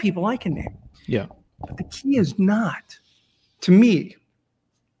 I have people I can name. Yeah. But the key is not, to me,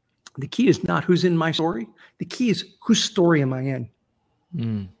 the key is not who's in my story. The key is whose story am I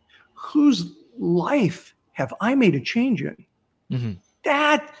in? Whose life have I made a change in?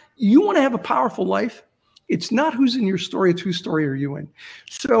 That, you want to have a powerful life, it's not who's in your story, it's whose story are you in.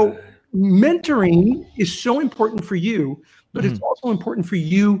 So mentoring is so important for you, but it's also important for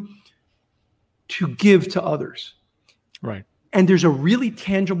you to give to others. Right. And there's a really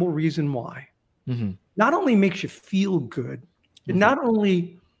tangible reason why. Not only makes you feel good, it not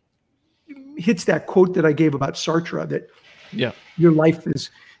only hits that quote that I gave about Sartre that your life is,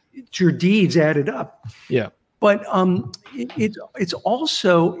 it's your deeds added up. Yeah. But it's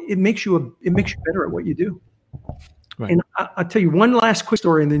also, it makes you better at what you do. Right. And I'll tell you one last quick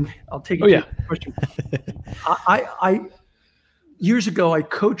story, and then I'll take it to the question. I years ago, I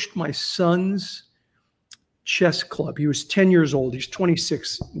coached my son's chess club. He was 10 years old. He's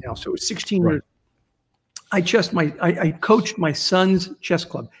 26 now, so it was 16 years. I coached my son's chess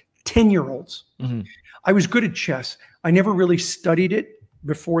club, 10-year-olds. I was good at chess. I never really studied it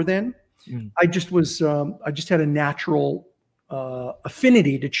before then. I just had a natural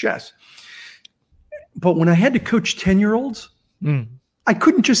affinity to chess. But when I had to coach 10-year-olds, I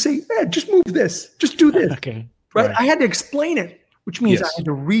couldn't just say, just move this, just do this. Okay. Right? I had to explain it, which means I had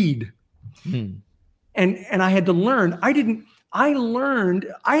to read. And I had to learn.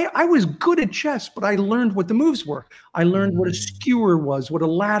 I was good at chess, but I learned what the moves were. I learned what a skewer was, what a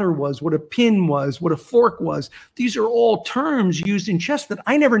ladder was, what a pin was, what a fork was. These are all terms used in chess that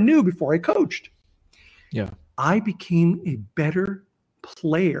I never knew before I coached. Yeah. I became a better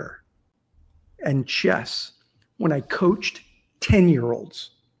player in chess when I coached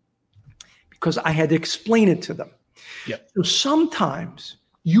 10-year-olds because I had to explain it to them. Yeah. So sometimes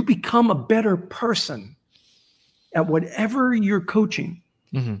you become a better person at whatever you're coaching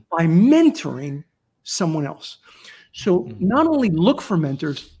by mentoring someone else. So not only look for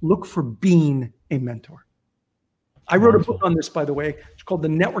mentors, look for being a mentor. I wrote a book on this, by the way. It's called The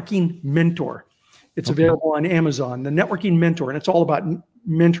Networking Mentor. It's available on Amazon, The Networking Mentor, and it's all about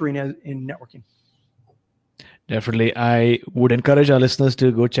mentoring in networking. Definitely. I would encourage our listeners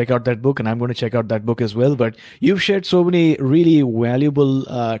to go check out that book, and I'm going to check out that book as well. But you've shared so many really valuable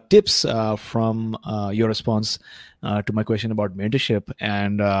tips from your response to my question about mentorship.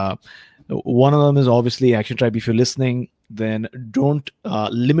 And one of them is obviously Action Tribe. If you're listening, then don't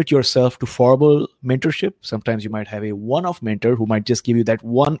limit yourself to formal mentorship. Sometimes you might have a one-off mentor who might just give you that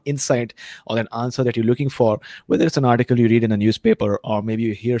one insight or that answer that you're looking for, whether it's an article you read in a newspaper or maybe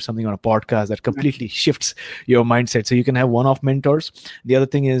you hear something on a podcast that completely shifts your mindset. So you can have one-off mentors. The other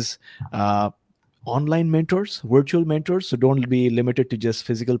thing is online mentors, virtual mentors. So don't be limited to just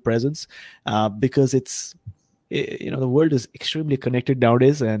physical presence because the world is extremely connected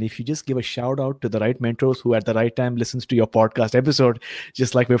nowadays. And if you just give a shout out to the right mentors who at the right time listens to your podcast episode,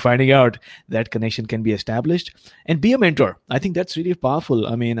 just like we're finding out, that connection can be established. And be a mentor. I think that's really powerful.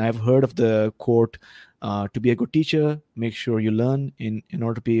 I mean, I've heard of the quote, to be a good teacher, make sure you learn. In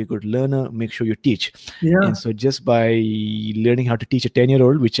order to be a good learner, make sure you teach. Yeah. And so just by learning how to teach a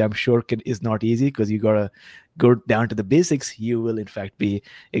 10-year-old, which I'm sure is not easy because you got to go down to the basics, you will in fact be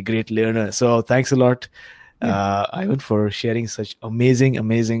a great learner. So thanks a lot, Ivan, for sharing such amazing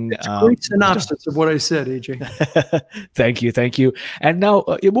great synopsis of what I said, AJ. Thank you. And now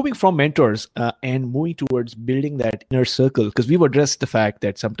you're moving from mentors and moving towards building that inner circle, because we've addressed the fact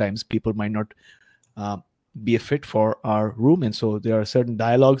that sometimes people might not be a fit for our room, and so there are certain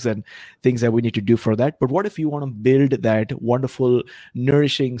dialogues and things that we need to do for that. But what if you want to build that wonderful,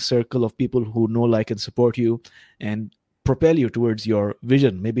 nourishing circle of people who know, like, and support you and propel you towards your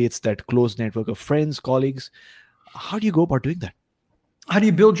vision? Maybe it's that close network of friends, colleagues. How do you go about doing that? How do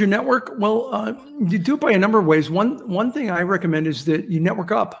you build your network? Well, you do it by a number of ways. One thing I recommend is that you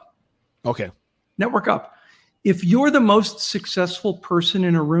network up. Okay. Network up. If you're the most successful person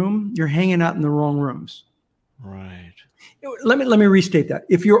in a room, you're hanging out in the wrong rooms. Right. Let me restate that.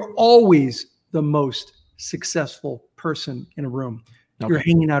 If you're always the most successful person in a room, you're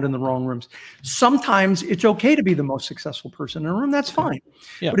hanging out in the wrong rooms. Sometimes it's okay to be the most successful person in a room. That's fine.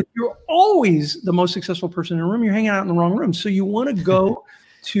 Yeah. But if you're always the most successful person in a room, you're hanging out in the wrong room. So you want to go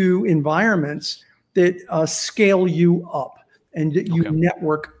to environments that scale you up and that you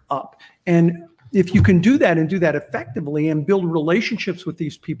network up. And if you can do that and do that effectively and build relationships with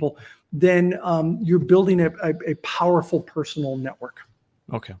these people, then you're building a powerful personal network.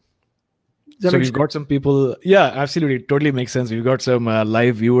 Okay. So we've got some people. Yeah, absolutely. It totally makes sense. We've got some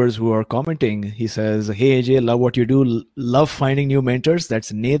live viewers who are commenting. He says, "Hey, AJ, love what you do. Love finding new mentors."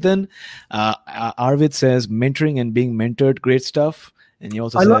 That's Nathan. Arvid says, "Mentoring and being mentored. Great stuff." And he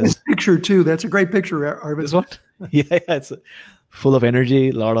also says, love his picture too. That's a great picture, Arvid. This one? Yeah, it's full of energy,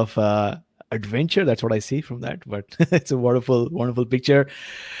 a lot of adventure. That's what I see from that. But it's a wonderful, wonderful picture.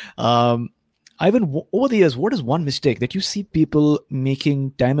 Ivan, over the years, what is one mistake that you see people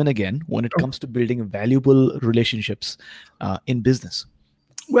making time and again when it comes to building valuable relationships in business?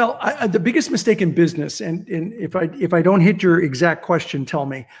 Well, the biggest mistake in business, and if I don't hit your exact question, tell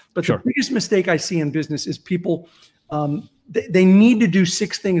me. But Sure. the biggest mistake I see in business is people they need to do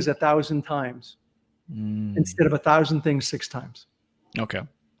 6 things 1,000 times instead of 1,000 things 6 times. Okay.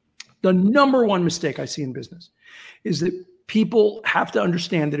 The number one mistake I see in business is that people have to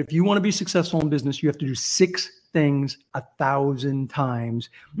understand that if you want to be successful in business, you have to do 6 things 1,000 times,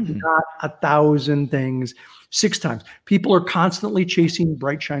 not 1,000 things 6 times. People are constantly chasing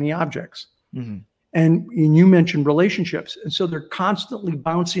bright, shiny objects. And you mentioned relationships. And so they're constantly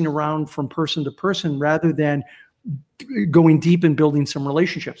bouncing around from person to person rather than going deep and building some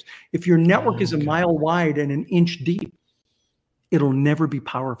relationships. If your network is a mile wide and an inch deep, it'll never be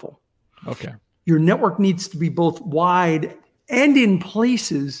powerful. Okay. Your network needs to be both wide and in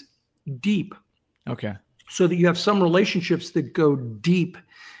places deep. Okay. So that you have some relationships that go deep.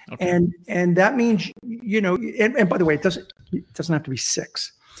 Okay. And that means, and by the way, it doesn't have to be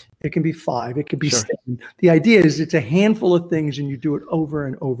 6. It can be 5. It could be 7. The idea is it's a handful of things and you do it over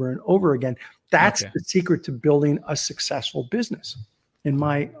and over and over again. That's the secret to building a successful business, in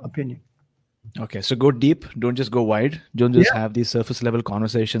my opinion. Okay. So go deep. Don't just go wide. Don't just have these surface level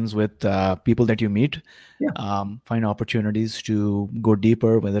conversations with people that you meet. Find opportunities to go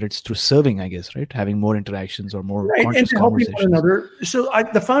deeper, whether it's through serving, I guess, right? Having more interactions or more conscious conversations. One another. So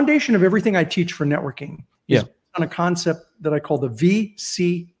the foundation of everything I teach for networking is on a concept that I call the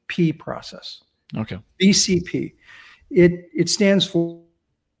VCP process. Okay. VCP. It stands for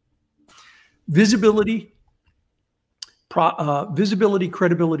visibility, credibility,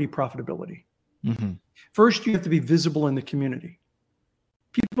 profitability. First, you have to be visible in the community.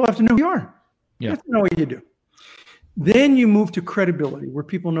 People have to know who you are. You have to know what you do. Then you move to credibility, where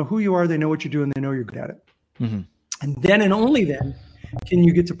people know who you are, they know what you do, and they know you're good at it. And then and only then can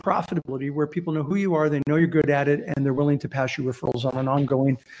you get to profitability, where people know who you are, they know you're good at it, and they're willing to pass you referrals on an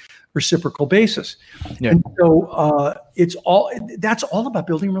ongoing reciprocal basis. And so that's all about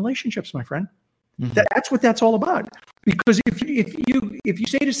building relationships, my friend. That's what that's all about. Because if you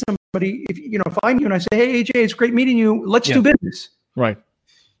say to somebody, if I'm you and I say, hey, AJ, it's great meeting you, let's do business. Right.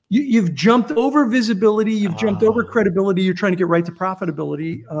 You've jumped over visibility. You've jumped over credibility. You're trying to get right to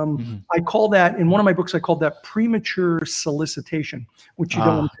profitability. I call that, in one of my books, I called that premature solicitation, which you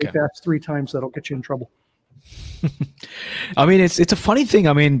don't want to say fast 3 times. That'll get you in trouble. I mean, it's a funny thing.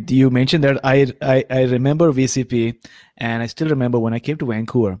 I mean, you mentioned that I remember VCP, and I still remember when I came to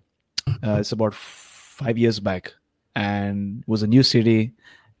Vancouver. It's about 5 years back, and it was a new city.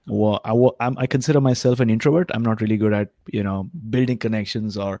 Well, I consider myself an introvert. I'm not really good at, building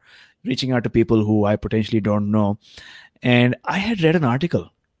connections or reaching out to people who I potentially don't know. And I had read an article,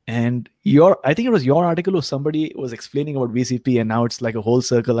 and I think it was your article, or somebody was explaining about VCP, and now it's like a whole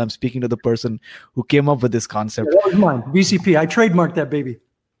circle. I'm speaking to the person who came up with this concept. That was mine, VCP. I trademarked that baby.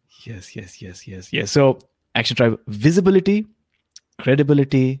 Yes. So Action Tribe: visibility,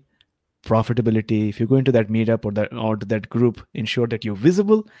 credibility, profitability. If you go into that meetup or to that group, ensure that you're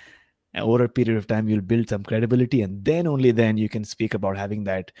visible. And over a period of time, you'll build some credibility, and then only then you can speak about having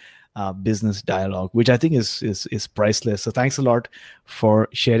that business dialogue, which I think is priceless. So thanks a lot for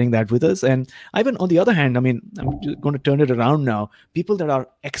sharing that with us. And Ivan, on the other hand, I mean, I'm just going to turn it around now. People that are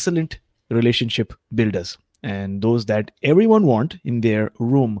excellent relationship builders and those that everyone want in their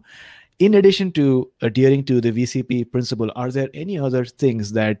room. In addition to adhering to the VCP principle, are there any other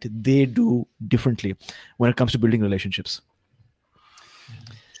things that they do differently when it comes to building relationships?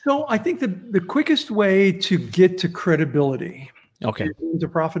 So I think the quickest way to get to credibility, to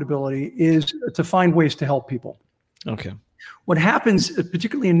profitability, is to find ways to help people. Okay. What happens,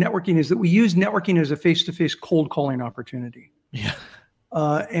 particularly in networking, is that we use networking as a face-to-face cold calling opportunity. Yeah.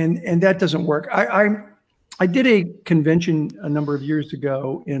 And that doesn't work. I did a convention a number of years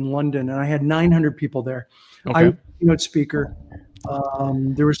ago in London, and I had 900 people there. Okay. I was a keynote speaker.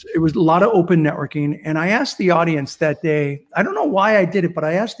 It was a lot of open networking, and I asked the audience that day. I don't know why I did it, but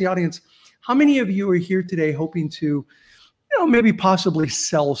I asked the audience, "How many of you are here today hoping to, maybe possibly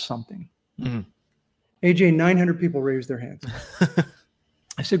sell something?" Mm-hmm. AJ, 900 people raised their hands.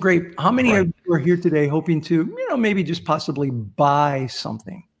 I said, "Great. How many of you are here today hoping to, maybe just possibly buy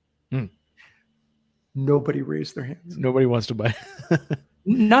something?" Nobody raised their hands. Nobody wants to buy.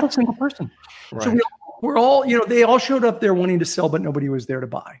 Not a single person. Right. So we're all, they all showed up there wanting to sell, but nobody was there to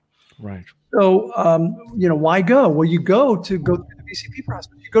buy. Right. So, why go? Well, you go through the VCP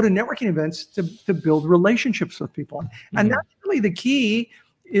process. You go to networking events to build relationships with people. Mm-hmm. And that's really the key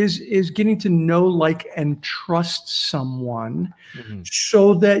is getting to know, like, and trust someone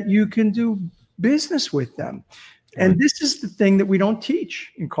so that you can do business with them. And this is the thing that we don't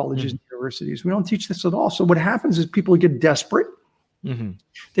teach in colleges and universities. We don't teach this at all. So what happens is people get desperate. Mm-hmm.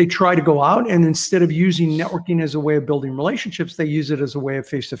 They try to go out, and instead of using networking as a way of building relationships, they use it as a way of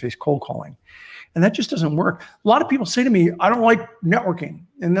face-to-face cold calling. And that just doesn't work. A lot of people say to me, I don't like networking.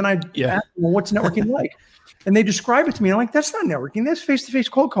 And then I ask them, well, what's networking like? And they describe it to me. I'm like, that's not networking. That's face-to-face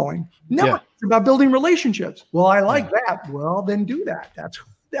cold calling. Networking is about building relationships. Well, I like that. Well, then do that.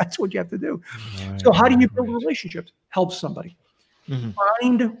 That's what you have to do. Right, so how do you build relationships? Help somebody. Mm-hmm.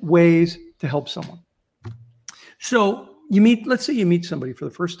 Find ways to help someone. So let's say you meet somebody for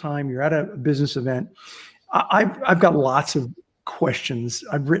the first time. You're at a business event. I've got lots of questions.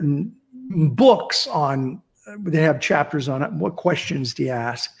 I've written books on, they have chapters on it. What questions do you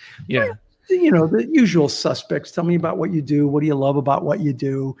ask? Yeah. The usual suspects. Tell me about what you do. What do you love about what you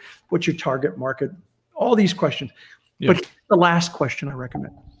do? What's your target market? All these questions. Yeah. But the last question I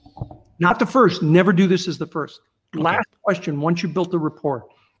recommend. Not the first. Never do this as the first. Okay. Last question, once you built the rapport.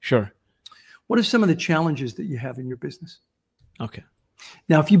 Sure. What are some of the challenges that you have in your business? Okay.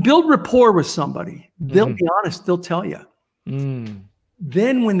 Now, if you build rapport with somebody, they'll be honest. They'll tell you.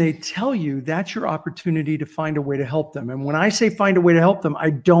 Then when they tell you, that's your opportunity to find a way to help them. And when I say find a way to help them, I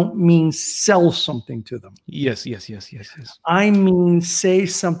don't mean sell something to them. Yes. I mean, say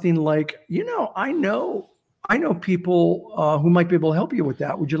something like, I know people who might be able to help you with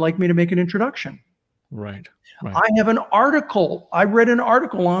that. Would you like me to make an introduction? Right. I have an article. I read an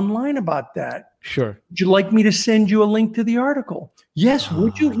article online about that. Sure. Would you like me to send you a link to the article? Yes.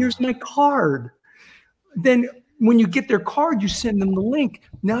 Would you? Here's my card. Then when you get their card, you send them the link.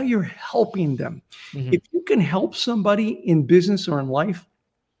 Now you're helping them. Mm-hmm. If you can help somebody in business or in life,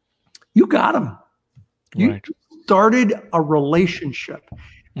 you got them. You started a relationship,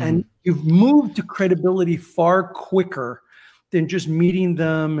 and you've moved to credibility far quicker than just meeting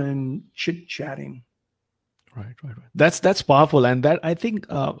them and chit-chatting. Right. That's powerful. And that, I think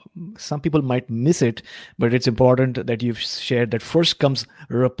some people might miss it, but it's important that you've shared that first comes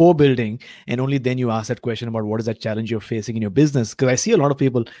rapport building, and only then you ask that question about what is that challenge you're facing in your business. Because I see a lot of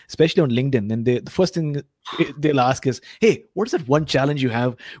people, especially on LinkedIn, and the first thing they'll ask is, hey, what is that one challenge you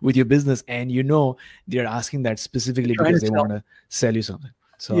have with your business? And they're asking that specifically because they want to sell you something.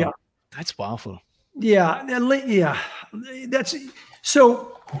 So that's powerful. Yeah. That's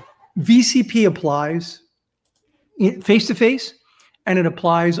so VCP applies face-to-face, and it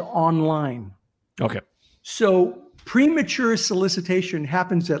applies online. Okay. So premature solicitation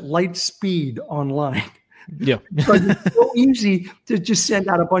happens at light speed online. Yeah. But it's so easy to just send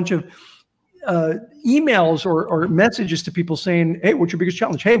out a bunch of emails or messages to people saying, hey, what's your biggest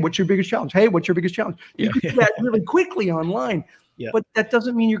challenge? Hey, what's your biggest challenge? Hey, what's your biggest challenge? You can do that really quickly online, but that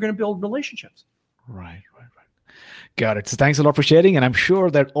doesn't mean you're going to build relationships. Right. Got it. So thanks a lot for sharing. And I'm sure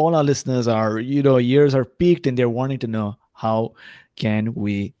that all our listeners are, ears are peaked and they're wanting to know how can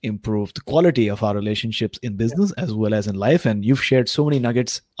we improve the quality of our relationships in business as well as in life. And you've shared so many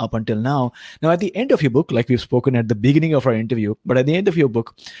nuggets up until now. Now, at the end of your book, like we've spoken at the beginning of our interview, but at the end of your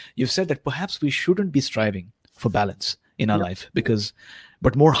book, you've said that perhaps we shouldn't be striving for balance in our life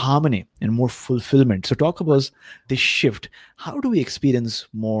but more harmony and more fulfillment. So talk about this shift. How do we experience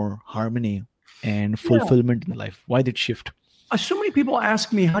more harmony and fulfillment in life? Why did it shift? So many people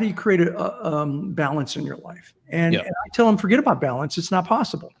ask me, how do you create a balance in your life? And I tell them, forget about balance. It's not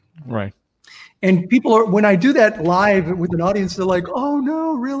possible. Right. And when I do that live with an audience, they're like, oh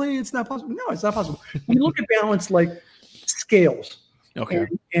no, really? It's not possible. No, it's not possible. We look at balance like scales. Okay.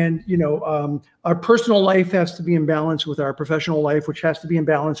 And our personal life has to be in balance with our professional life, which has to be in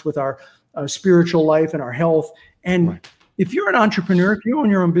balance with our spiritual life and our health. And if you're an entrepreneur, if you own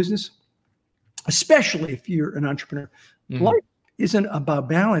your own business, especially if you're an entrepreneur, life isn't about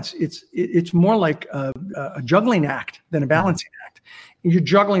balance. It's more like a juggling act than a balancing act. And you're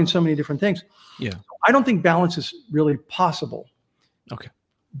juggling so many different things. Yeah. I don't think balance is really possible. Okay.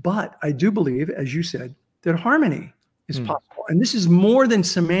 But I do believe, as you said, that harmony is possible. And this is more than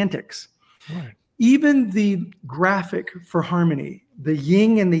semantics. Right. Even the graphic for harmony, the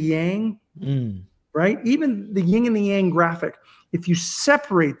yin and the yang, right? Even the yin and the yang graphic, if you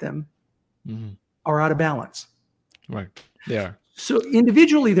separate them, are out of balance. Right. They are. So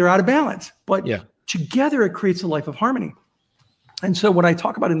individually, they're out of balance, but together it creates a life of harmony. And so what I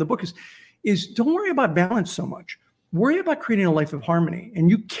talk about in the book is don't worry about balance so much. Worry about creating a life of harmony. And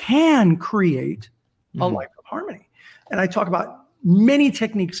you can create a life of harmony. And I talk about many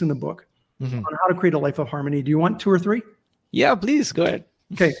techniques in the book on how to create a life of harmony. Do you want 2 or 3? Yeah, please go ahead.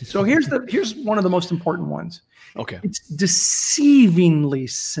 Okay. So here's one of the most important ones. Okay. It's deceivingly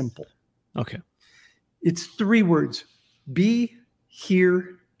simple. Okay. It's 3 words. Be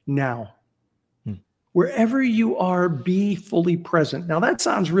here now. Wherever you are, be fully present. Now, that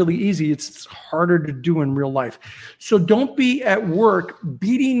sounds really easy. It's harder to do in real life. So don't be at work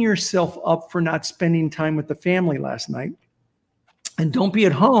beating yourself up for not spending time with the family last night. And don't be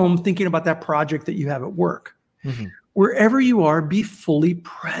at home thinking about that project that you have at work. Mm-hmm. Wherever you are, be fully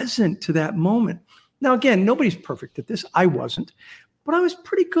present to that moment. Now, again, nobody's perfect at this. I wasn't, but I was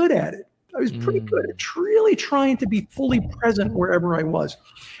pretty good at it. I was pretty good at really trying to be fully present wherever I was.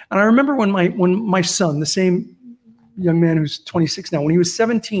 And I remember when my son, the same young man who's 26 now, when he was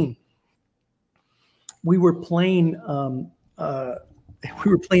 17, we were playing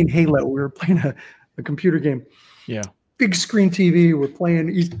Halo. We were playing a computer game. Yeah. Big screen TV. We're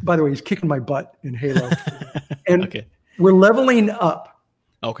playing. By the way, he's kicking my butt in Halo. And Okay. we're leveling up.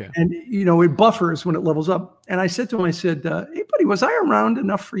 Okay. And, it buffers when it levels up. And I said to him, I said, hey, buddy, was I around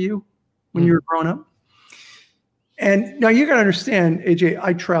enough for you when you were growing up? And now you got to understand, AJ,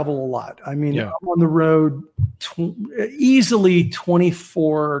 I travel a lot. I mean, I'm on the road easily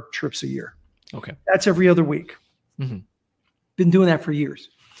 24 trips a year. Okay. That's every other week. Mm-hmm. Been doing that for years.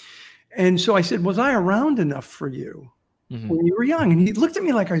 And so I said, was I around enough for you when you were young? And he looked at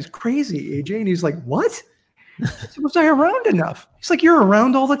me like I was crazy, AJ. And he's like, what? I said, was I around enough? He's like, you're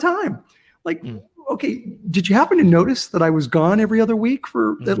around all the time. Like, okay, did you happen to notice that I was gone every other week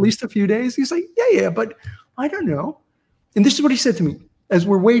for at least a few days? He's like, yeah, but I don't know. And this is what he said to me as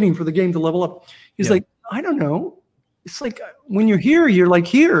we're waiting for the game to level up. He's like, I don't know. It's like when you're here, you're like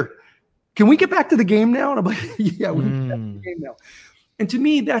here. Can we get back to the game now? And I'm like, yeah, we can get back to the game now. And to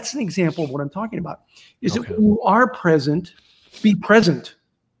me, that's an example of what I'm talking about. Is that when you are present, be present.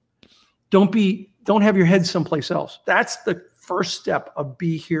 Don't have your head someplace else. That's the first step of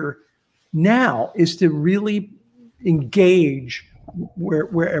be here now, is to really engage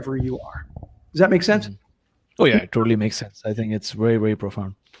wherever you are. Does that make sense? Oh, yeah, it totally makes sense. I think it's very, very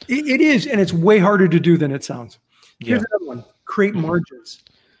profound. It is, and it's way harder to do than it sounds. Here's another one. Create margins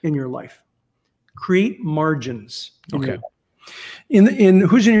in your life. Create margins. Okay. In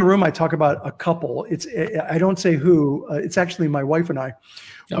Who's in Your Room, I talk about a couple. I don't say who. It's actually my wife and I.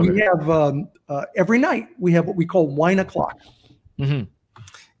 Okay. We have every night we have what we call wine o'clock. Mm-hmm.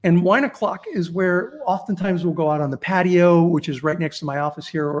 And wine o'clock is where oftentimes we'll go out on the patio, which is right next to my office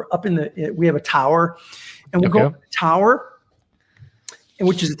here, or up we have a tower, and we'll go up the tower, and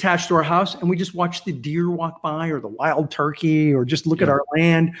which is attached to our house, and we just watch the deer walk by, or the wild turkey, or just look at our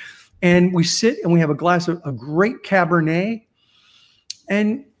land, and we sit and we have a glass of a great Cabernet,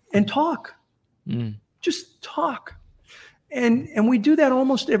 and talk, just talk. And we do that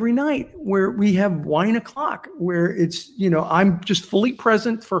almost every night, where we have wine o'clock, where it's, I'm just fully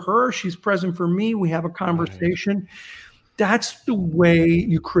present for her. She's present for me. We have a conversation. Right. That's the way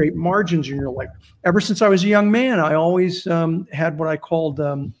you create margins in your life. Ever since I was a young man, I always had what I called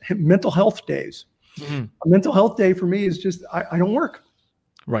mental health days. Mm-hmm. A mental health day for me is just, I don't work.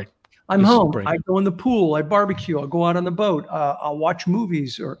 Right. I'm home. I go in the pool. I barbecue. I'll go out on the boat. I'll watch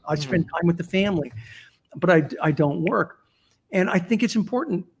movies, or I spend time with the family. But I don't work. And I think it's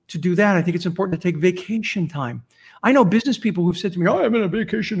important to do that. I think it's important to take vacation time. I know business people who've said to me, I haven't had a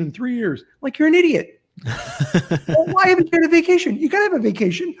vacation in 3 years. Like, you're an idiot. Well, why haven't you had a vacation? You got to have a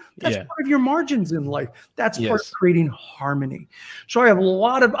vacation. That's part of your margins in life. That's part of creating harmony. So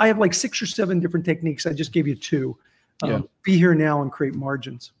I have like 6 or 7 different techniques. I just gave you 2. Be here now and create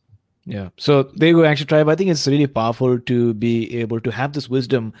margins. Yeah. So there you go, actually, Tribe. I think it's really powerful to be able to have this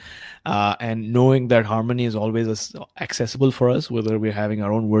wisdom and knowing that harmony is always accessible for us, whether we're having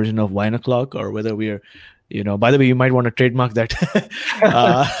our own version of wine o'clock, or whether we're, by the way, you might want to trademark that,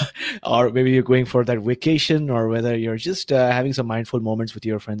 or maybe you're going for that vacation, or whether you're just having some mindful moments with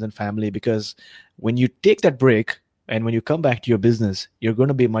your friends and family, because when you take that break and when you come back to your business, you're going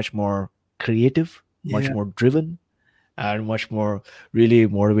to be much more creative, much more driven, and much more really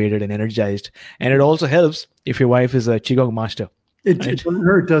motivated and energized. And it also helps if your wife is a Qigong master. It doesn't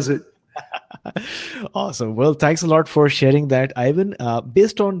hurt, does it? Awesome. Well, thanks a lot for sharing that, Ivan.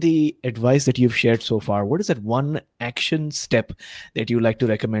 Based on the advice that you've shared so far, what is that one action step that you like to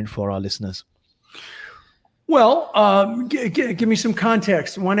recommend for our listeners? Well, give me some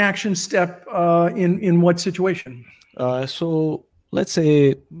context. One action step in what situation? So let's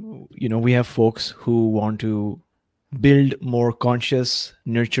say, we have folks who want to build more conscious,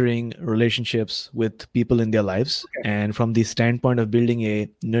 nurturing relationships with people in their lives. Okay. And from the standpoint of building a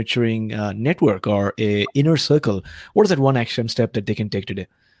nurturing network or a inner circle, what is that one action step that they can take today?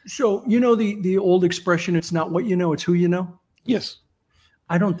 So, the old expression, it's not what you know, it's who you know? Yes.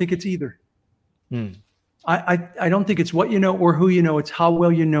 I don't think it's either. I don't think it's what you know or who you know. It's how well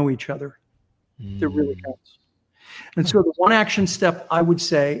you know each other that really counts. And so the one action step I would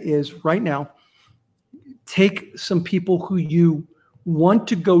say is right now, take some people who you want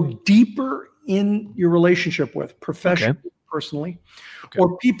to go deeper in your relationship with, professionally, personally,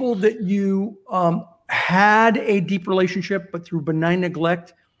 or people that you had a deep relationship, but through benign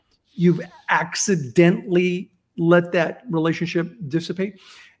neglect, you've accidentally let that relationship dissipate,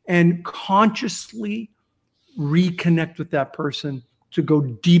 and consciously reconnect with that person to go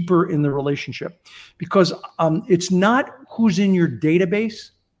deeper in the relationship. Because it's not who's in your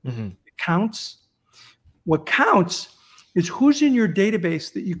database that counts. What counts is who's in your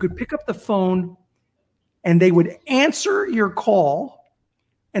database that you could pick up the phone and they would answer your call.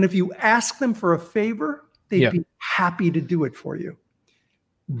 And if you ask them for a favor, they'd be happy to do it for you.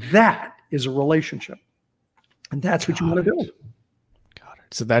 That is a relationship. And that's what you want to do.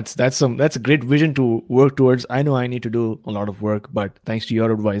 So that's a great vision to work towards. I know I need to do a lot of work, but thanks to your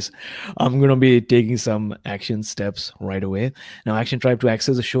advice, I'm going to be taking some action steps right away. Now, Action Tribe, to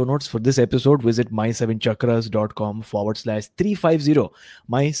access the show notes for this episode, visit my7chakras.com/350,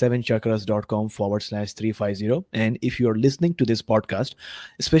 my7chakras.com/350. And if you're listening to this podcast,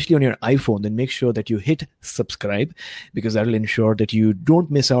 especially on your iPhone, then make sure that you hit subscribe, because that will ensure that you don't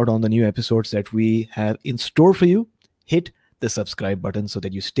miss out on the new episodes that we have in store for you. Hit the subscribe button so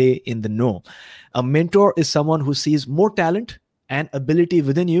that you stay in the know. A mentor is someone who sees more talent and ability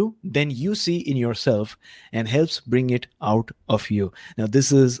within you than you see in yourself and helps bring it out of you. Now,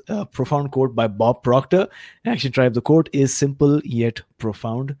 this is a profound quote by Bob Proctor. Action Tribe, the quote is simple yet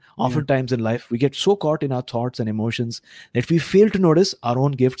profound. Oftentimes in life, we get so caught in our thoughts and emotions that we fail to notice our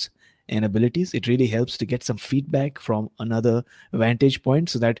own gifts and abilities. It really helps to get some feedback from another vantage point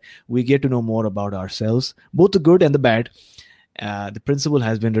so that we get to know more about ourselves, both the good and the bad. The principle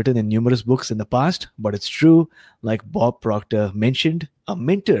has been written in numerous books in the past, but it's true. Like Bob Proctor mentioned, a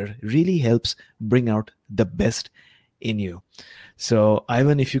mentor really helps bring out the best in you. So,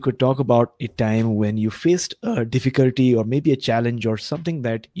 Ivan, if you could talk about a time when you faced a difficulty or maybe a challenge or something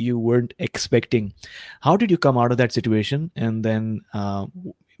that you weren't expecting, how did you come out of that situation? And then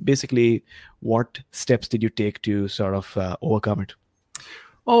basically, what steps did you take to sort of overcome it?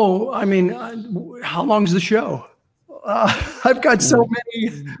 Oh, I mean, how long's the show? I've got so many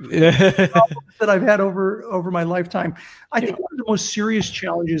problems that I've had over my lifetime. I think one of the most serious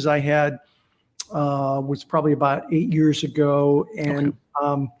challenges I had was probably about 8 years ago. And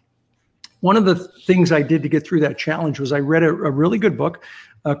one of the things I did to get through that challenge was I read a really good book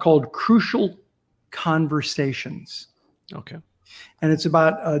called Crucial Conversations. Okay. And it's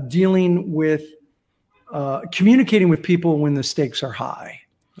about dealing with, communicating with people when the stakes are high.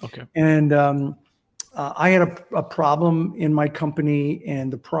 Okay. And I had a problem in my company,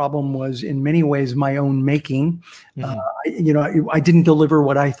 and the problem was in many ways my own making. I didn't deliver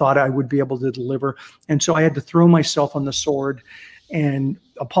what I thought I would be able to deliver. And so I had to throw myself on the sword and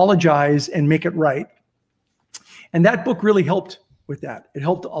apologize and make it right. And that book really helped with that. It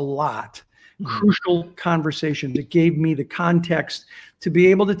helped a lot. Crucial Conversations. It gave me the context to be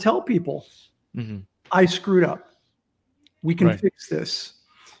able to tell people, I screwed up. We can fix this.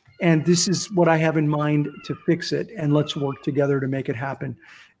 And this is what I have in mind to fix it. And let's work together to make it happen.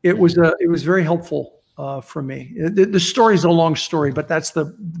 It was very helpful for me. The story is a long story, but that's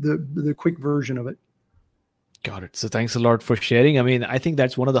the quick version of it. Got it. So thanks a lot for sharing. I mean, I think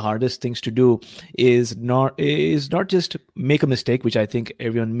that's one of the hardest things to do is not just make a mistake, which I think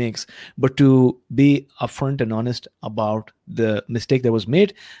everyone makes, but to be upfront and honest about the mistake that was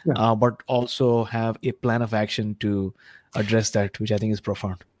made, but also have a plan of action to address that, which I think is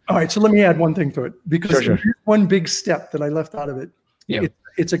profound. All right. So let me add one thing to it, because here's one big step that I left out of it.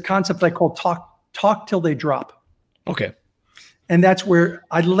 It's a concept I call talk till they drop. Okay. And that's where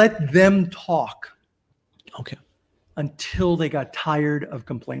I let them talk. Okay. Until they got tired of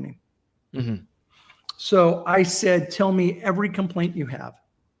complaining. So I said, tell me every complaint you have.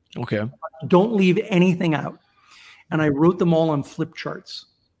 Okay. Don't leave anything out. And I wrote them all on flip charts.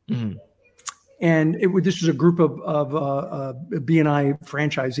 And this was a group of B&I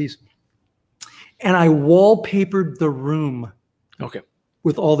franchisees. And I wallpapered the room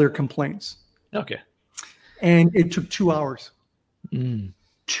with all their complaints. Okay. And it took 2 hours.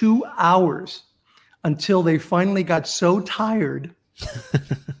 2 hours. Until they finally got so tired,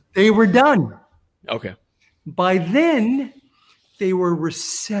 they were done. Okay. By then, they were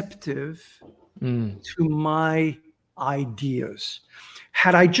receptive to my ideas.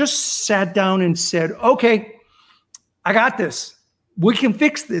 Had I just sat down and said, okay, I got this. We can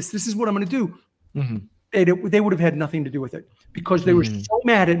fix this. This is what I'm going to do. They would have had nothing to do with it, because they were so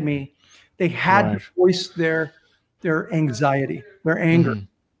mad at me. They had to voice their anxiety, their anger.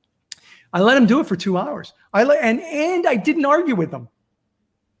 I let them do it for 2 hours. And I didn't argue with them.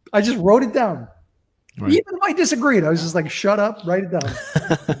 I just wrote it down. Right. Even if I disagreed, I was just like, shut up, write it down.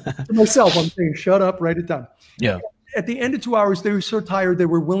 To myself, I'm saying, shut up, write it down. Yeah. At the end of 2 hours, they were so tired, they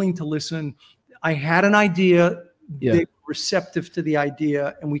were willing to listen. I had an idea. Yeah. They were receptive to the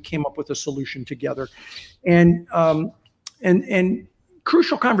idea, and we came up with a solution together. And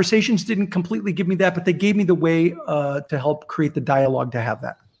crucial conversations didn't completely give me that, but they gave me the way to help create the dialogue to have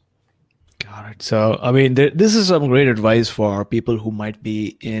that. Got it. So, I mean, this is some great advice for people who might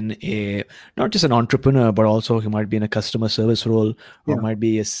be in not just an entrepreneur, but also who might be in a customer service role, or might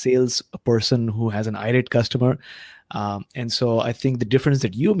be a sales person who has an irate customer. And so I think the difference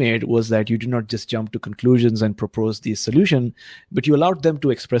that you made was that you did not just jump to conclusions and propose the solution, but you allowed them to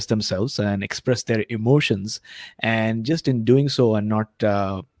express themselves and express their emotions. And just in doing so and not,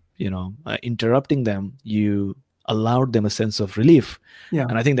 interrupting them, you allowed them a sense of relief. Yeah.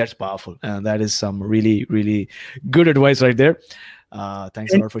 And I think that's powerful. And that is some really, really good advice right there.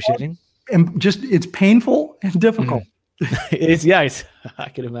 Thanks a lot for sharing. And just, it's painful and difficult. I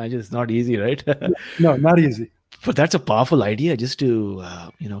can imagine it's not easy, right? No, not easy. But that's a powerful idea, just to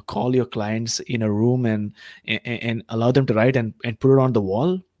call your clients in a room and allow them to write and put it on the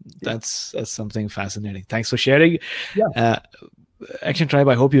wall. That's something fascinating. Thanks for sharing. Yeah. Action Tribe,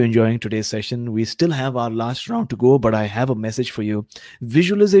 I hope you're enjoying today's session. We still have our last round to go, but I have a message for you.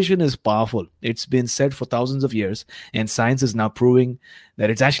 Visualization is powerful. It's been said for thousands of years, and science is now proving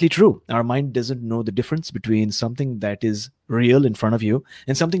that it's actually true. Our mind doesn't know the difference between something that is real in front of you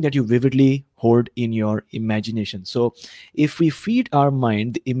and something that you vividly hold in your imagination. So if we feed our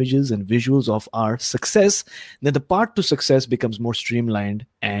mind the images and visuals of our success, then the path to success becomes more streamlined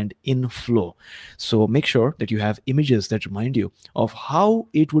and in flow. So make sure that you have images that remind you of how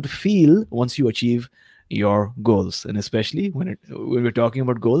it would feel once you achieve your goals. And especially when we're talking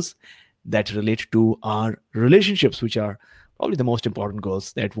about goals that relate to our relationships, which are probably the most important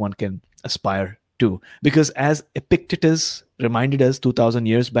goals that one can aspire to. Because as Epictetus reminded us 2,000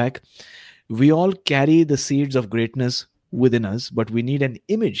 years back, we all carry the seeds of greatness within us, but we need an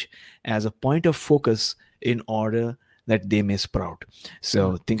image as a point of focus in order that they may sprout.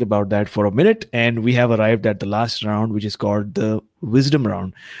 So think about that for a minute. And we have arrived at the last round, which is called the wisdom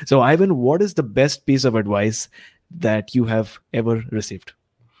round. So Ivan, what is the best piece of advice that you have ever received?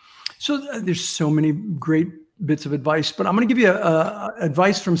 So there's so many great bits of advice, but I'm going to give you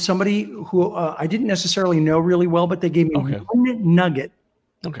advice from somebody who I didn't necessarily know really well, but they gave me one nugget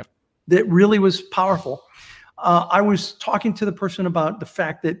that really was powerful. I was talking to the person about the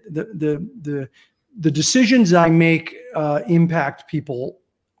fact that the decisions I make impact people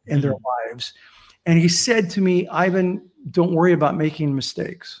and their lives. And he said to me, Ivan, don't worry about making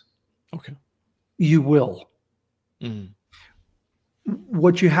mistakes. Okay. You will.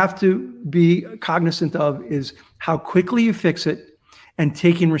 What you have to be cognizant of is how quickly you fix it and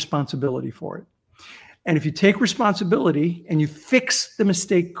taking responsibility for it. And if you take responsibility and you fix the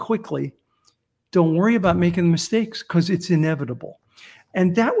mistake quickly, don't worry about making the mistakes because it's inevitable.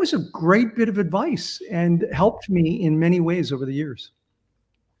 And that was a great bit of advice and helped me in many ways over the years.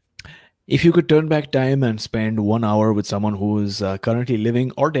 If you could turn back time and spend 1 hour with someone who is currently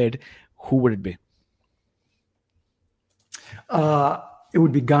living or dead, who would it be? It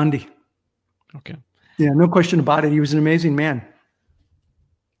would be Gandhi. Okay. Yeah, no question about it. He was an amazing man.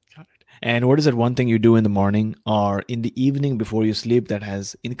 Got it. And what is that one thing you do in the morning or in the evening before you sleep that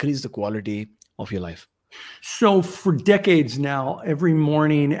has increased the quality of your life? So for decades now, every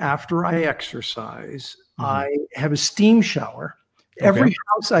morning after I exercise, I have a steam shower. Every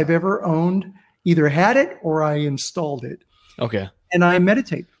house I've ever owned either had it or I installed it. Okay. And I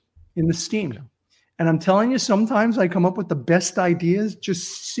meditate in the steam. Okay. And I'm telling you, sometimes I come up with the best ideas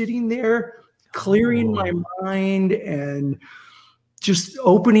just sitting there, clearing my mind and just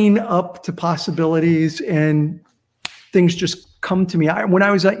opening up to possibilities, and things just come to me. When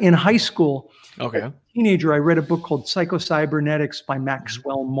I was in high school, as a teenager, I read a book called Psycho-Cybernetics by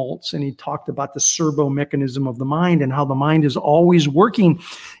Maxwell Maltz, and he talked about the servo mechanism of the mind and how the mind is always working.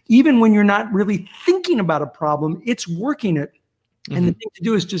 Even when you're not really thinking about a problem, it's working it. And the thing to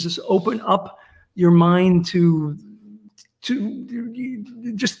do is just open up your mind to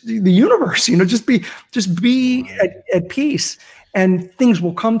just the universe, just be at peace, and things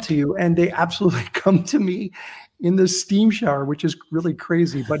will come to you. And they absolutely come to me in the steam shower, which is really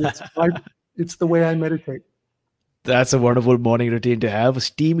crazy, but it's the way I meditate. That's a wonderful morning routine to have. A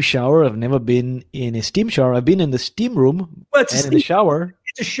steam shower. I've never been in a steam shower. I've been in the steam room in the shower.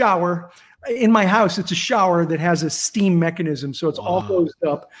 It's a shower. In my house, it's a shower that has a steam mechanism. So it's all closed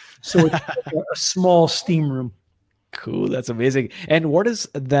up. So it's like a small steam room. Cool. That's amazing. And what is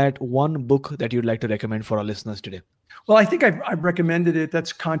that one book that you'd like to recommend for our listeners today? Well, I think I've recommended it.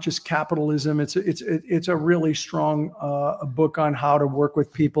 That's Conscious Capitalism. It's a really strong book on how to work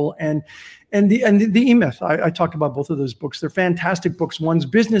with people, and the E-Myth. I talked about both of those books. They're fantastic books. One's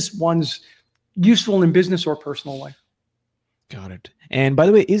business, one's useful in business or personal life. Got it. And by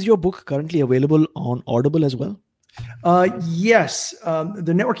the way, is your book currently available on Audible as well? Yes.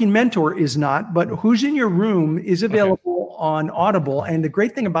 The Networking Mentor is not, but Who's in Your Room is available on Audible. And the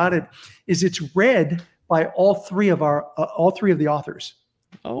great thing about it is it's read by all three of the authors.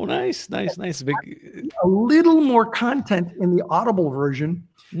 Oh, nice. Big. A little more content in the Audible version,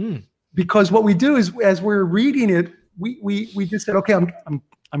 because what we do is, as we're reading it, we just said, okay,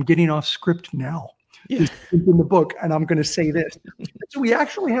 I'm getting off script now. Yeah. In the book, and I'm going to say this. So we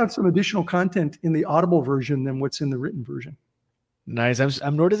actually have some additional content in the Audible version than what's in the written version. Nice.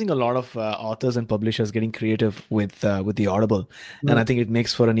 I'm noticing a lot of authors and publishers getting creative with the Audible, and I think it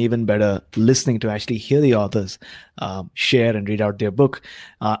makes for an even better listening to actually hear the authors share and read out their book.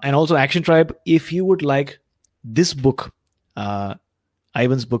 And also, Action Tribe, if you would like this book,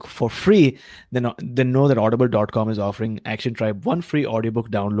 Ivan's book, for free, then know that audible.com is offering Action Tribe one free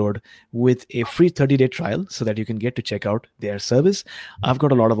audiobook download with a free 30-day trial so that you can get to check out their service. I've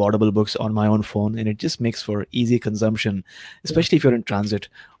got a lot of Audible books on my own phone, and it just makes for easy consumption, especially if you're in transit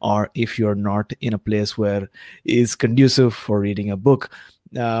or if you're not in a place where it's conducive for reading a book.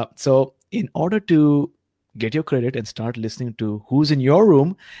 So in order to get your credit and start listening to Who's in Your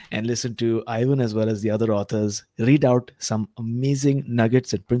Room and listen to Ivan as well as the other authors read out some amazing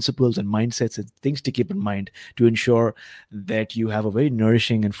nuggets and principles and mindsets and things to keep in mind to ensure that you have a very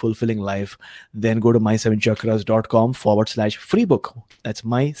nourishing and fulfilling life, then go to my7chakras.com/free book. That's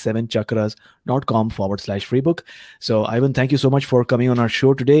my7chakras.com/free book. So Ivan, thank you so much for coming on our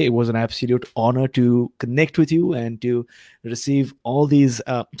show today. It was an absolute honor to connect with you and to receive all these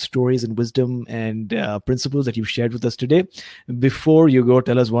stories and wisdom and principles that you've shared with us today. Before you go,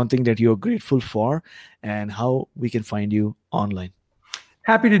 tell us one thing that you're grateful for and how we can find you online.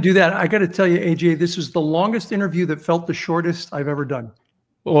 Happy to do that. I got to tell you, AJ, this is the longest interview that felt the shortest I've ever done.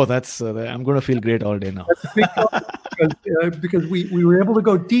 Oh, that's I'm going to feel great all day now. That's a big because we were able to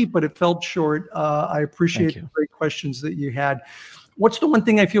go deep, but it felt short. I appreciate the great questions that you had. What's the one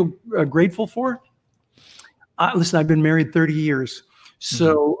thing I feel grateful for? Listen, I've been married 30 years.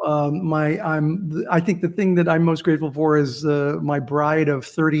 So I think the thing that I'm most grateful for is my bride of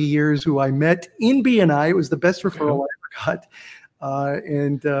 30 years who I met in BNI. It was the best referral I ever got.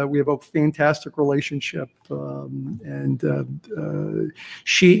 And we have a fantastic relationship.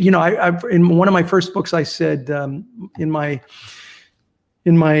 She, I've in one of my first books, I said in my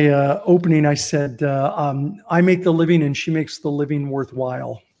opening, I said, I make the living and she makes the living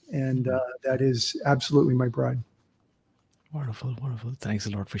worthwhile. And that is absolutely my bride. Wonderful. Thanks a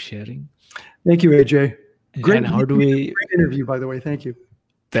lot for sharing. Thank you, AJ. Great. And how do we? Great interview, by the way. Thank you.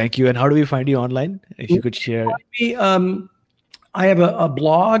 Thank you. And how do we find you online? If you could share. I have a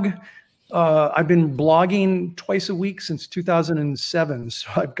blog. I've been blogging twice a week since 2007. So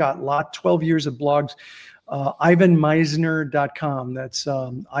I've got 12 years of blogs. IvanMisner.com. That's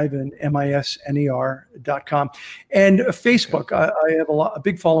Ivan, MISNER.com. And Facebook. I have a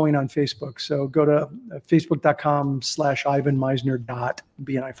big following on Facebook. So go to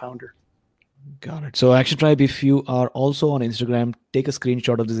facebook.com/IvanMisner.BNI founder. Got it. So Action Tribe, if you are also on Instagram, take a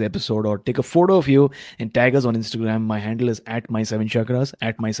screenshot of this episode or take a photo of you and tag us on Instagram. My handle is @my7chakras,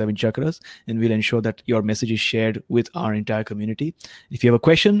 @my7chakras, and we'll ensure that your message is shared with our entire community. If you have a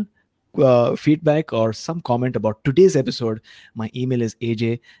question, feedback, or some comment about today's episode, my email is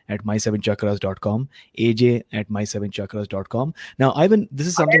aj@my7chakras.com, aj@my7chakras.com. Now, Ivan, this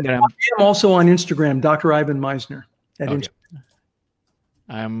is something that I'm also on Instagram, Dr. Ivan Misner.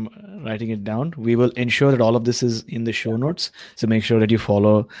 I'm writing it down. We will ensure that all of this is in the show notes. So make sure that you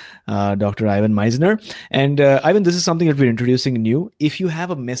follow Dr. Ivan Misner. And Ivan, this is something that we're introducing new. If you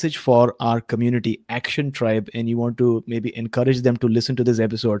have a message for our community, Action Tribe, and you want to maybe encourage them to listen to this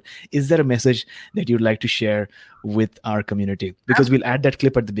episode, is there a message that you'd like to share with our community? Because we'll add that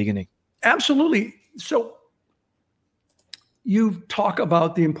clip at the beginning. Absolutely. So you talk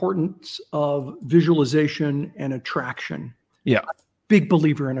about the importance of visualization and attraction. Yeah. Big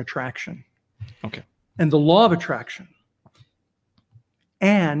believer in attraction. Okay. And the law of attraction.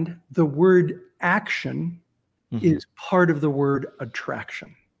 And the word action is part of the word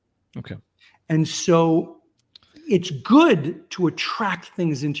attraction. Okay. And so it's good to attract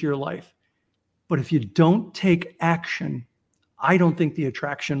things into your life. But if you don't take action, I don't think the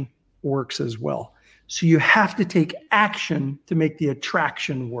attraction works as well. So you have to take action to make the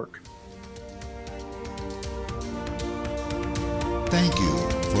attraction work. Thank you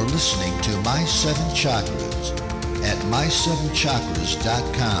for listening to My 7 Chakras. at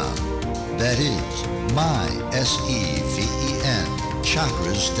my7chakras.com. That is my, S-E-V-E-N,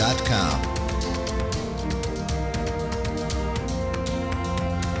 chakras.com.